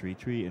for a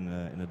 3/3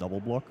 in a double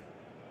block.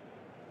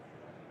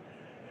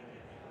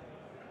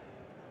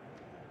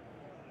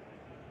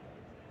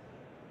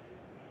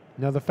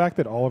 Now, the fact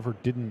that Oliver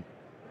didn't...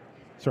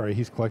 Sorry,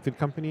 he's collected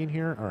company in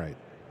here? All right,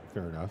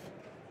 fair enough.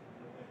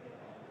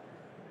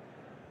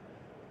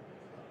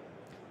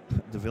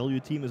 The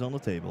value team is on the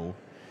table.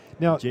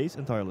 Now, Jace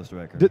and Tireless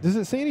Tracker. does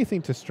it say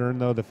anything to Stern,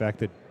 though, the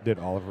fact that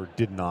Oliver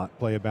did not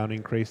play a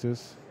Bounding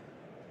Crisis?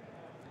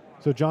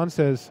 So John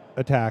says,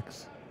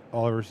 attacks.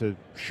 Oliver said,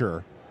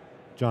 sure.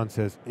 John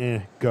says,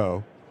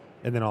 go.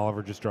 And then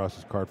Oliver just draws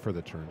his card for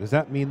the turn. Does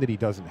that mean that he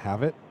doesn't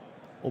have it?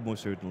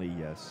 Almost certainly,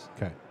 yes.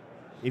 Okay.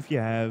 If you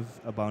have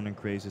a Bounding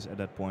Crisis at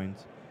that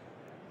point,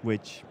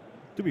 which,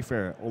 to be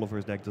fair,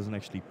 Oliver's deck doesn't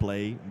actually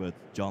play, but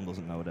John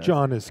doesn't know that.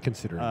 John is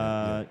considering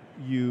that.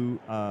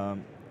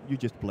 You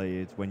just play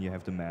it when you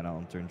have the mana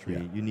on turn 3.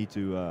 Yeah. You need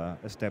to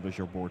establish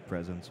your board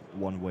presence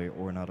one way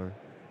or another.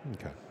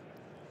 Okay.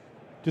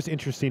 Just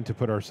interesting to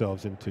put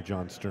ourselves into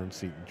John Stern's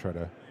seat and try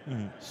to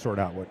sort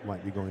out what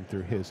might be going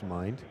through his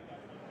mind.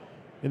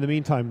 In the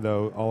meantime,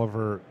 though,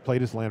 Oliver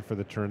played his land for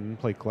the turn, then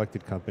played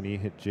Collected Company,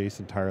 hit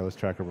Jason Tireless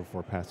Tracker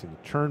before passing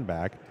the turn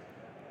back.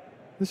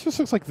 This just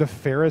looks like the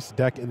fairest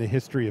deck in the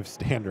history of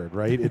Standard,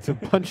 right? It's a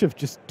bunch of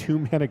just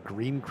 2-mana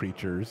green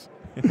creatures.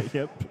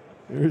 Yep.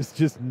 There's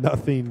just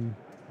nothing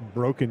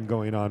broken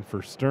going on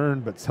for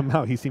Stern, but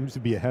somehow he seems to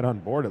be ahead on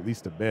board at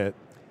least a bit.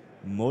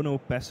 Mono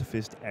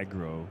Pacifist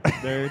aggro.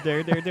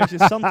 There's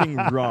just something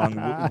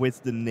wrong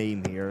with the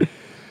name here.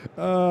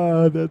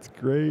 That's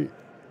great.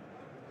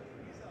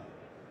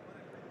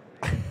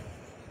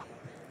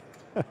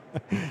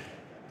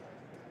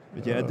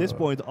 But yeah, at this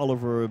point,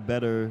 Oliver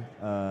better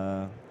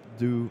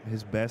do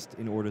his best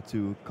in order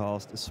to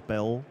cast a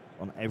spell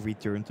on every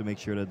turn to make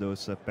sure that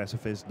those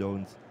pacifists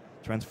don't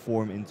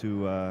transform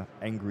into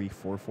angry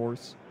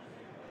 4/4s.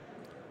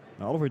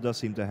 Now, Oliver does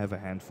seem to have a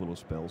handful of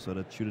spells, so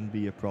that shouldn't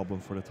be a problem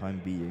for the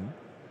time being.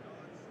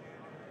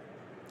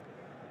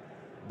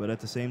 But at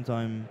the same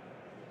time,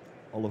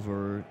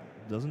 Oliver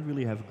doesn't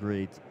really have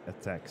great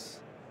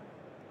attacks.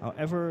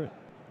 However,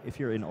 if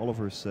you're in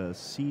Oliver's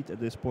seat at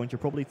this point, you're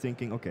probably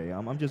thinking, okay,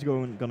 I'm just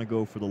gonna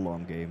go for the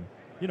long game.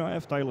 You know, I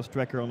have Tireless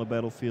Tracker on the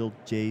battlefield,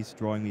 Jace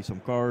drawing me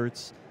some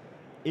cards.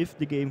 If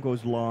the game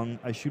goes long,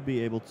 I should be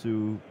able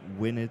to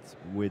win it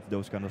with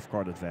those kind of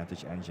card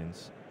advantage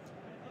engines.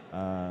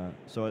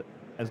 So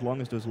as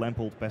long as those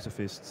Lamphold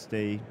Pacifists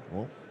stay,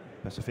 well,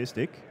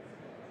 pacifistic.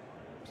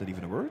 Is that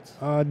even a word?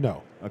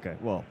 No. Okay,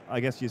 well, I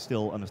guess you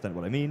still understand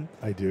what I mean.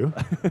 I do.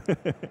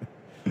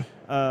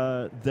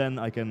 Then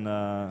I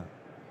can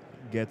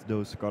get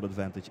those card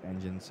advantage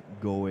engines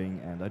going,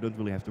 and I don't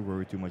really have to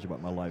worry too much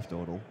about my life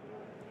total.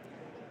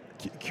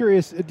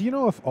 Curious, do you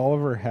know if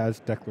Oliver has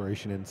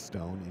Declaration in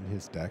Stone in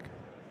his deck?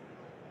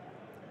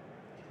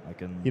 I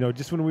can. You know,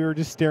 just when we were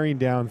just staring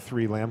down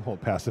 3 Lamphold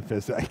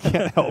Pacifists, I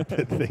can't help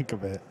but think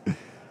of it.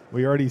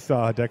 We already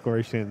saw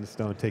Declaration in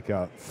Stone take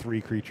out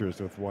 3 creatures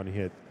with 1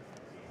 hit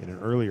in an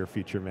earlier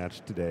feature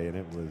match today, and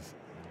it was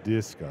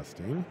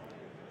disgusting.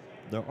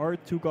 There are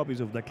 2 copies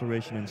of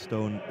Declaration in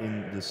Stone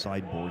in the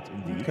sideboard,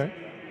 indeed. Okay.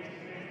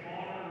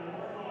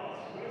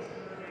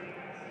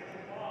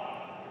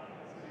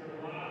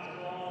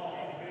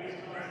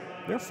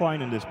 They're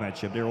fine in this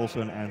matchup. They're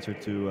also an answer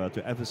to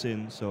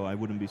Avacyn, so I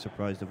wouldn't be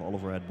surprised if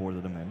Oliver had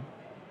boarded them in.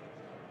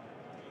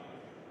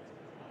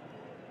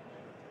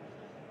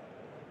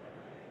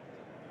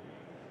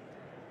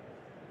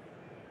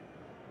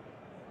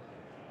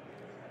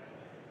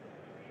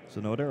 So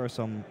now there are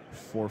some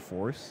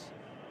 4/4s.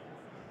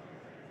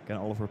 Can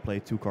Oliver play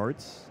 2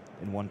 cards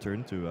in one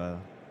turn to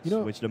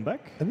switch them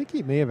back? I think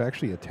he may have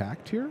actually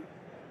attacked here.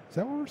 Is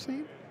that what we're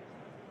seeing?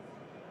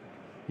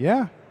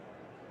 Yeah.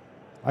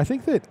 I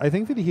think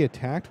that he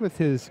attacked with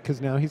his,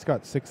 because now he's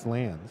got 6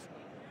 lands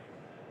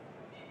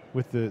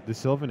with the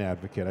Sylvan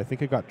Advocate. I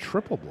think it got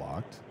triple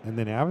blocked, and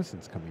then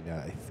Avacyn's coming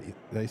down.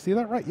 Did I see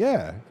that right?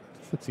 Yeah.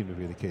 That seemed to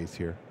be the case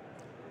here.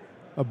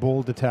 A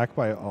bold attack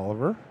by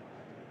Oliver.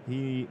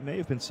 He may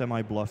have been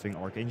semi-bluffing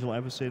Archangel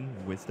Avacyn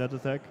with that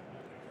attack.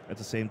 At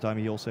the same time,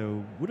 he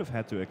also would have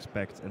had to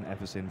expect an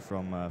Avacyn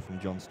from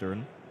John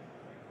Stern.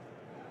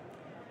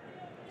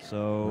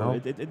 So Well,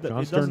 it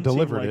John Stern doesn't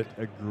delivered seem like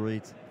it. a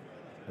great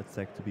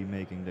attack to be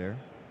making there.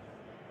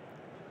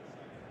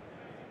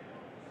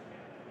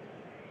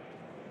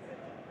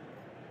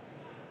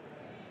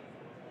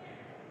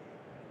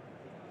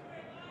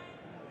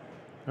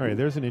 All right,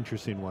 there's an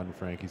interesting one,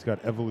 Frank. He's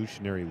got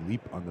Evolutionary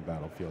Leap on the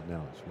battlefield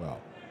now as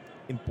well.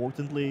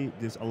 Importantly,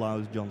 this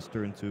allows John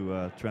Stern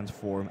to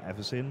transform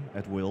Avacyn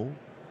at will,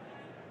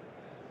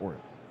 or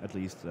at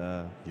least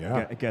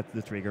get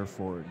the trigger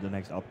for the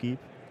next upkeep.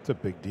 It's a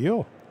big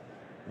deal.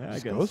 Yeah,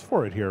 Just goes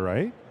for it here,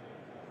 right?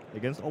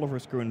 Against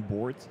Oliver's current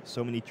board,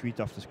 so many 3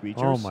 toughness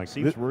creatures. Oh my!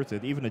 Seems worth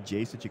it. Even a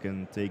Jace that you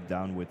can take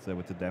down with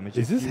the damage.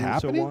 Is if this you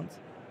happening? So want.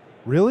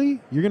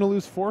 Really? You're going to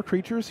lose 4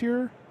 creatures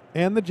here?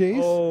 And the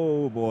Jace?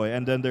 Oh boy!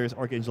 And then there's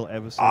Archangel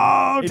Avacyn.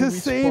 Oh, to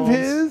save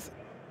his?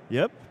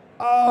 Yep.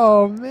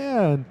 Oh,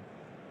 man.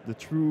 The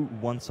true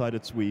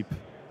one-sided sweep.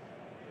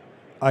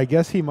 I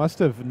guess he must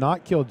have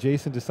not killed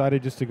Jason,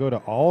 decided just to go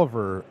to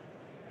Oliver.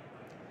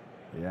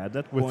 Yeah, at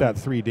that with point, that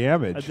 3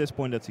 damage. At this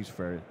point, that seems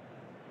fair.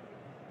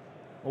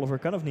 Oliver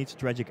kind of needs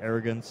tragic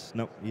arrogance.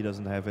 No, he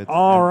doesn't have it.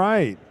 All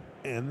right.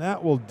 And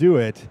that will do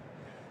it.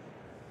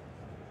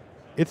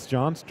 It's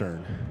John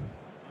Stern.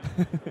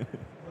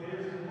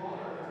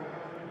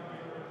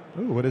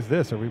 Ooh, what is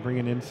this? Are we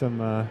bringing in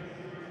some...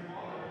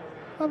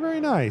 oh,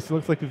 very nice. It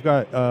looks like we've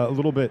got a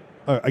little bit...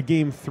 a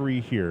game 3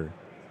 here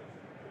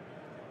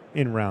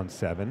in round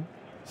 7.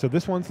 So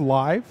this one's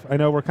live. I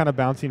know we're kind of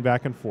bouncing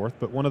back and forth,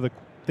 but one of the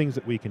things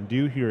that we can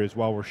do here is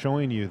while we're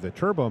showing you the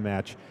turbo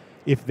match,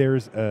 if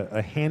there's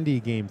a handy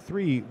game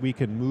 3, we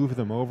can move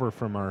them over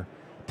from our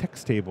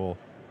text table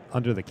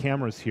under the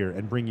cameras here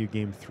and bring you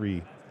game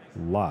 3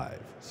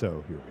 live.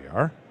 So here we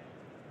are.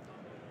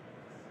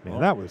 Man,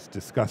 that was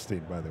disgusting,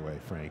 by the way,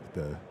 Frank.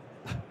 The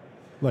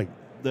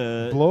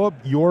blow up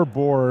your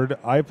board.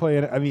 I play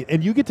it. I mean,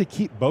 and you get to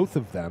keep both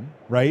of them,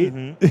 right?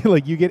 Mm-hmm.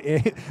 Like you get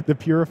the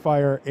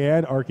Purifier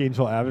and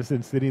Archangel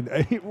Avacyn sitting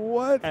there.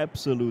 What?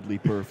 Absolutely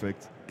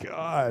perfect.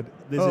 God,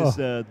 this is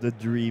the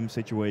dream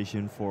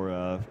situation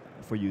for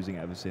using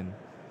Avacyn.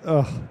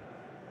 Ugh.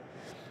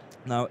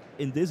 Now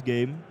in this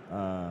game,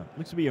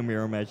 looks to be a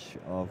mirror match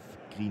of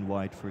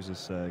green-white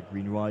versus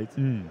green-white.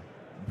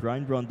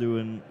 Brian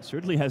Branduen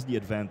certainly has the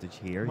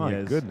advantage here. My he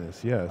has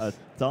goodness, yes. A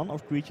ton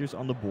of creatures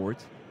on the board.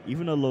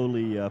 Even a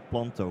lowly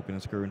plant token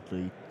is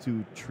currently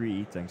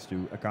 2/3 thanks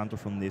to a counter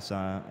from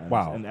Nissa and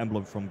an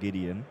emblem from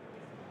Gideon.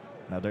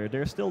 Now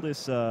there's still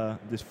this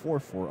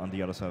 4/4 on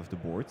the other side of the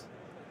board.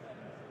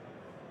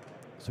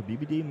 So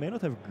BBD may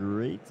not have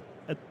great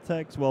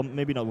attacks. Well,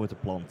 maybe not with the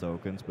plant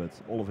tokens, but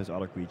all of his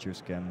other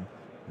creatures can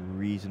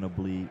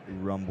reasonably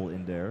rumble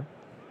in there.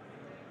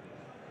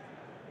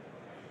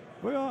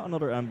 Well, yeah,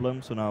 another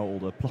emblem, so now all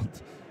the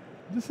plant.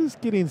 This is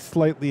getting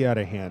slightly out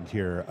of hand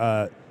here.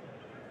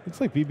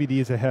 Looks like BBD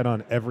is ahead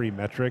on every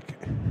metric.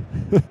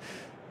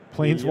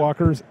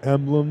 Planeswalkers,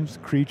 emblems,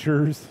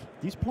 creatures.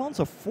 These plants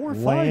are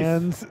 4/5.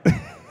 Lands.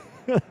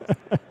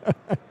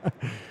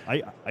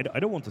 I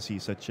don't want to see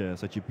such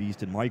a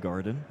beast in my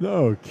garden.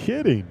 No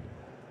kidding.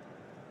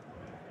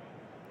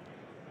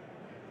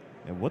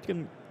 And what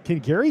can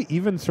Gary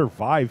even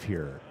survive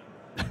here?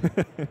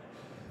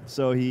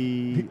 So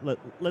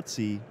let's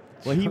see.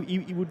 Well,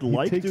 he would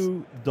like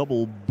to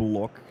double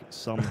block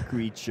some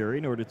creature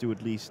in order to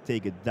at least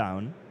take it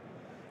down.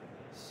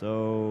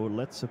 So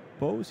let's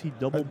suppose he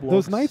double blocks.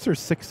 Those knights are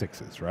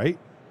 6/6s, right?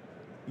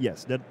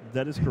 Yes,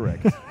 that is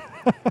correct.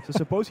 So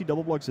suppose he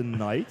double blocks a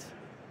knight,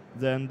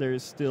 then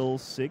there's still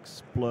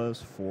 6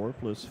 plus 4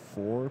 plus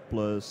 4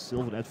 plus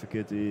Sylvan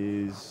Advocate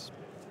is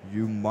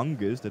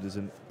humongous. That is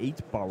an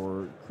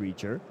 8-power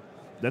creature.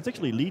 That's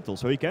actually lethal.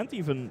 So he can't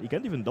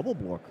even double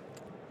block.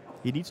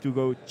 He needs to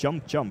go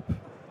jump,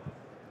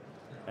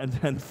 and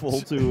then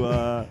fall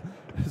to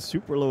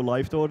super low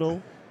life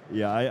total.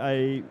 Yeah,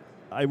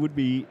 I would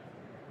be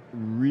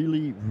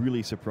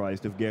really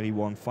surprised if Gary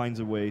Wong finds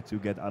a way to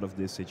get out of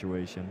this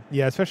situation.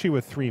 Yeah, especially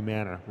with 3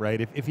 mana, right?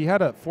 If he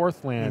had a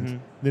 4th land,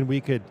 then we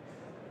could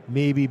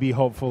maybe be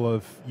hopeful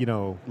of,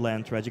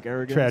 land Tragic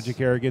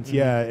Arrogance.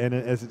 Yeah, and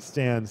as it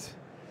stands,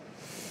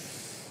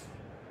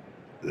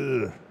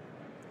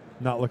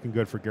 not looking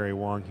good for Gary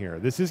Wong here.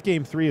 This is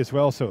game 3 as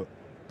well, so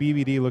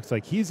BBD looks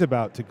like he's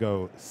about to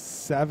go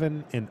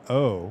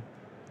 7-0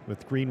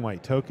 with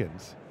green-white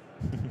tokens.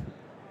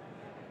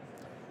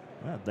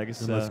 That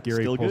is Unless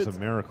Gary still pulls good. a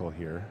miracle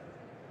here.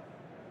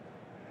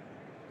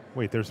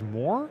 Wait, there's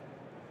more?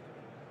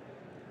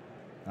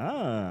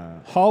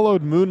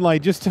 Hollowed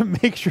Moonlight, just to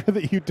make sure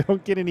that you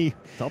don't get any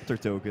Thopter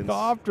tokens.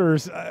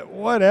 Thopters.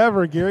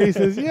 Whatever. Gary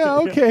says, yeah,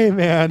 okay,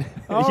 man.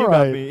 All You got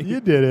right. me. You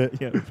did it.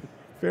 Yeah.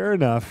 Fair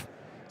enough.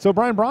 So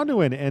Brian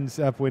Bronduin ends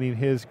up winning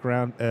his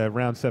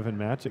round 7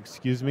 match,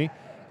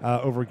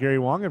 over Gary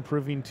Wong,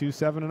 improving to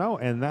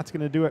 7-0. And that's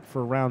going to do it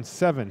for round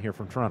 7 here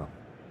from Toronto.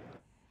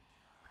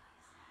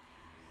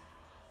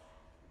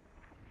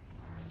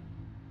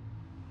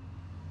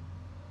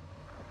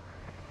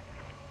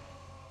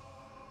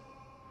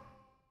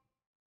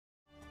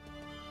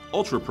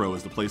 Ultra Pro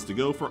is the place to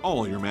go for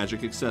all your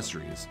Magic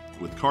accessories.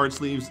 With card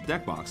sleeves,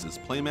 deck boxes,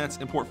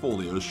 playmats, and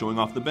portfolios showing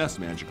off the best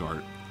Magic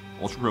art,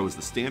 Ultra Pro is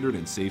the standard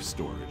and safe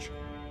storage.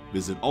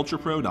 Visit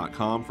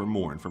ultrapro.com for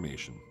more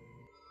information.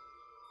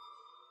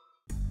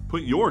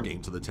 Put your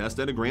game to the test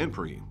at a Grand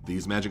Prix.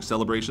 These Magic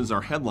celebrations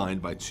are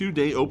headlined by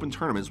 2-day open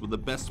tournaments with the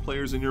best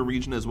players in your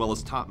region as well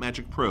as top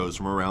Magic pros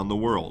from around the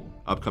world.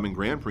 Upcoming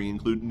Grand Prix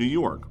include New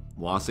York,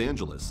 Los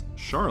Angeles,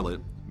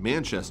 Charlotte,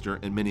 Manchester,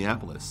 and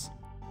Minneapolis.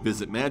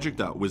 Visit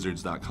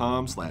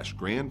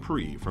magic.wizards.com/Grand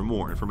Prix for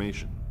more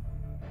information.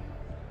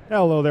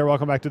 Hello there.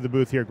 Welcome back to the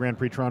booth here at Grand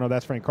Prix Toronto.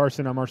 That's Frank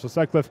Carson. I'm Marshall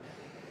Sutcliffe.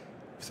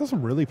 We saw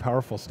some really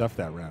powerful stuff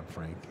that round,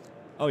 Frank.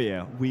 Oh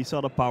yeah, we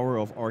saw the power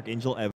of Archangel Evan.